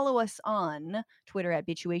Orness. Follow us on Twitter at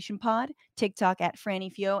BituationPod, TikTok at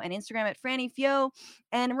Franny Fio, and Instagram at Franny Fio.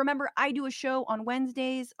 And remember, I do a show on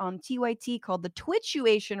Wednesdays on TYT called The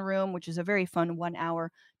Twitchuation Room, which is a very fun 1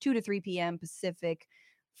 hour, 2 to 3 p.m. Pacific,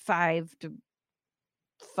 5 to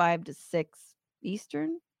 6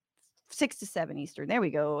 Eastern, 6 to 7 Eastern. There we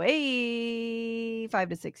go. Hey, 5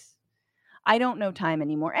 to 6. I don't know time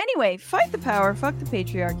anymore. Anyway, fight the power. Fuck the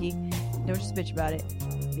patriarchy. Don't just bitch about it.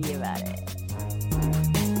 Be about it.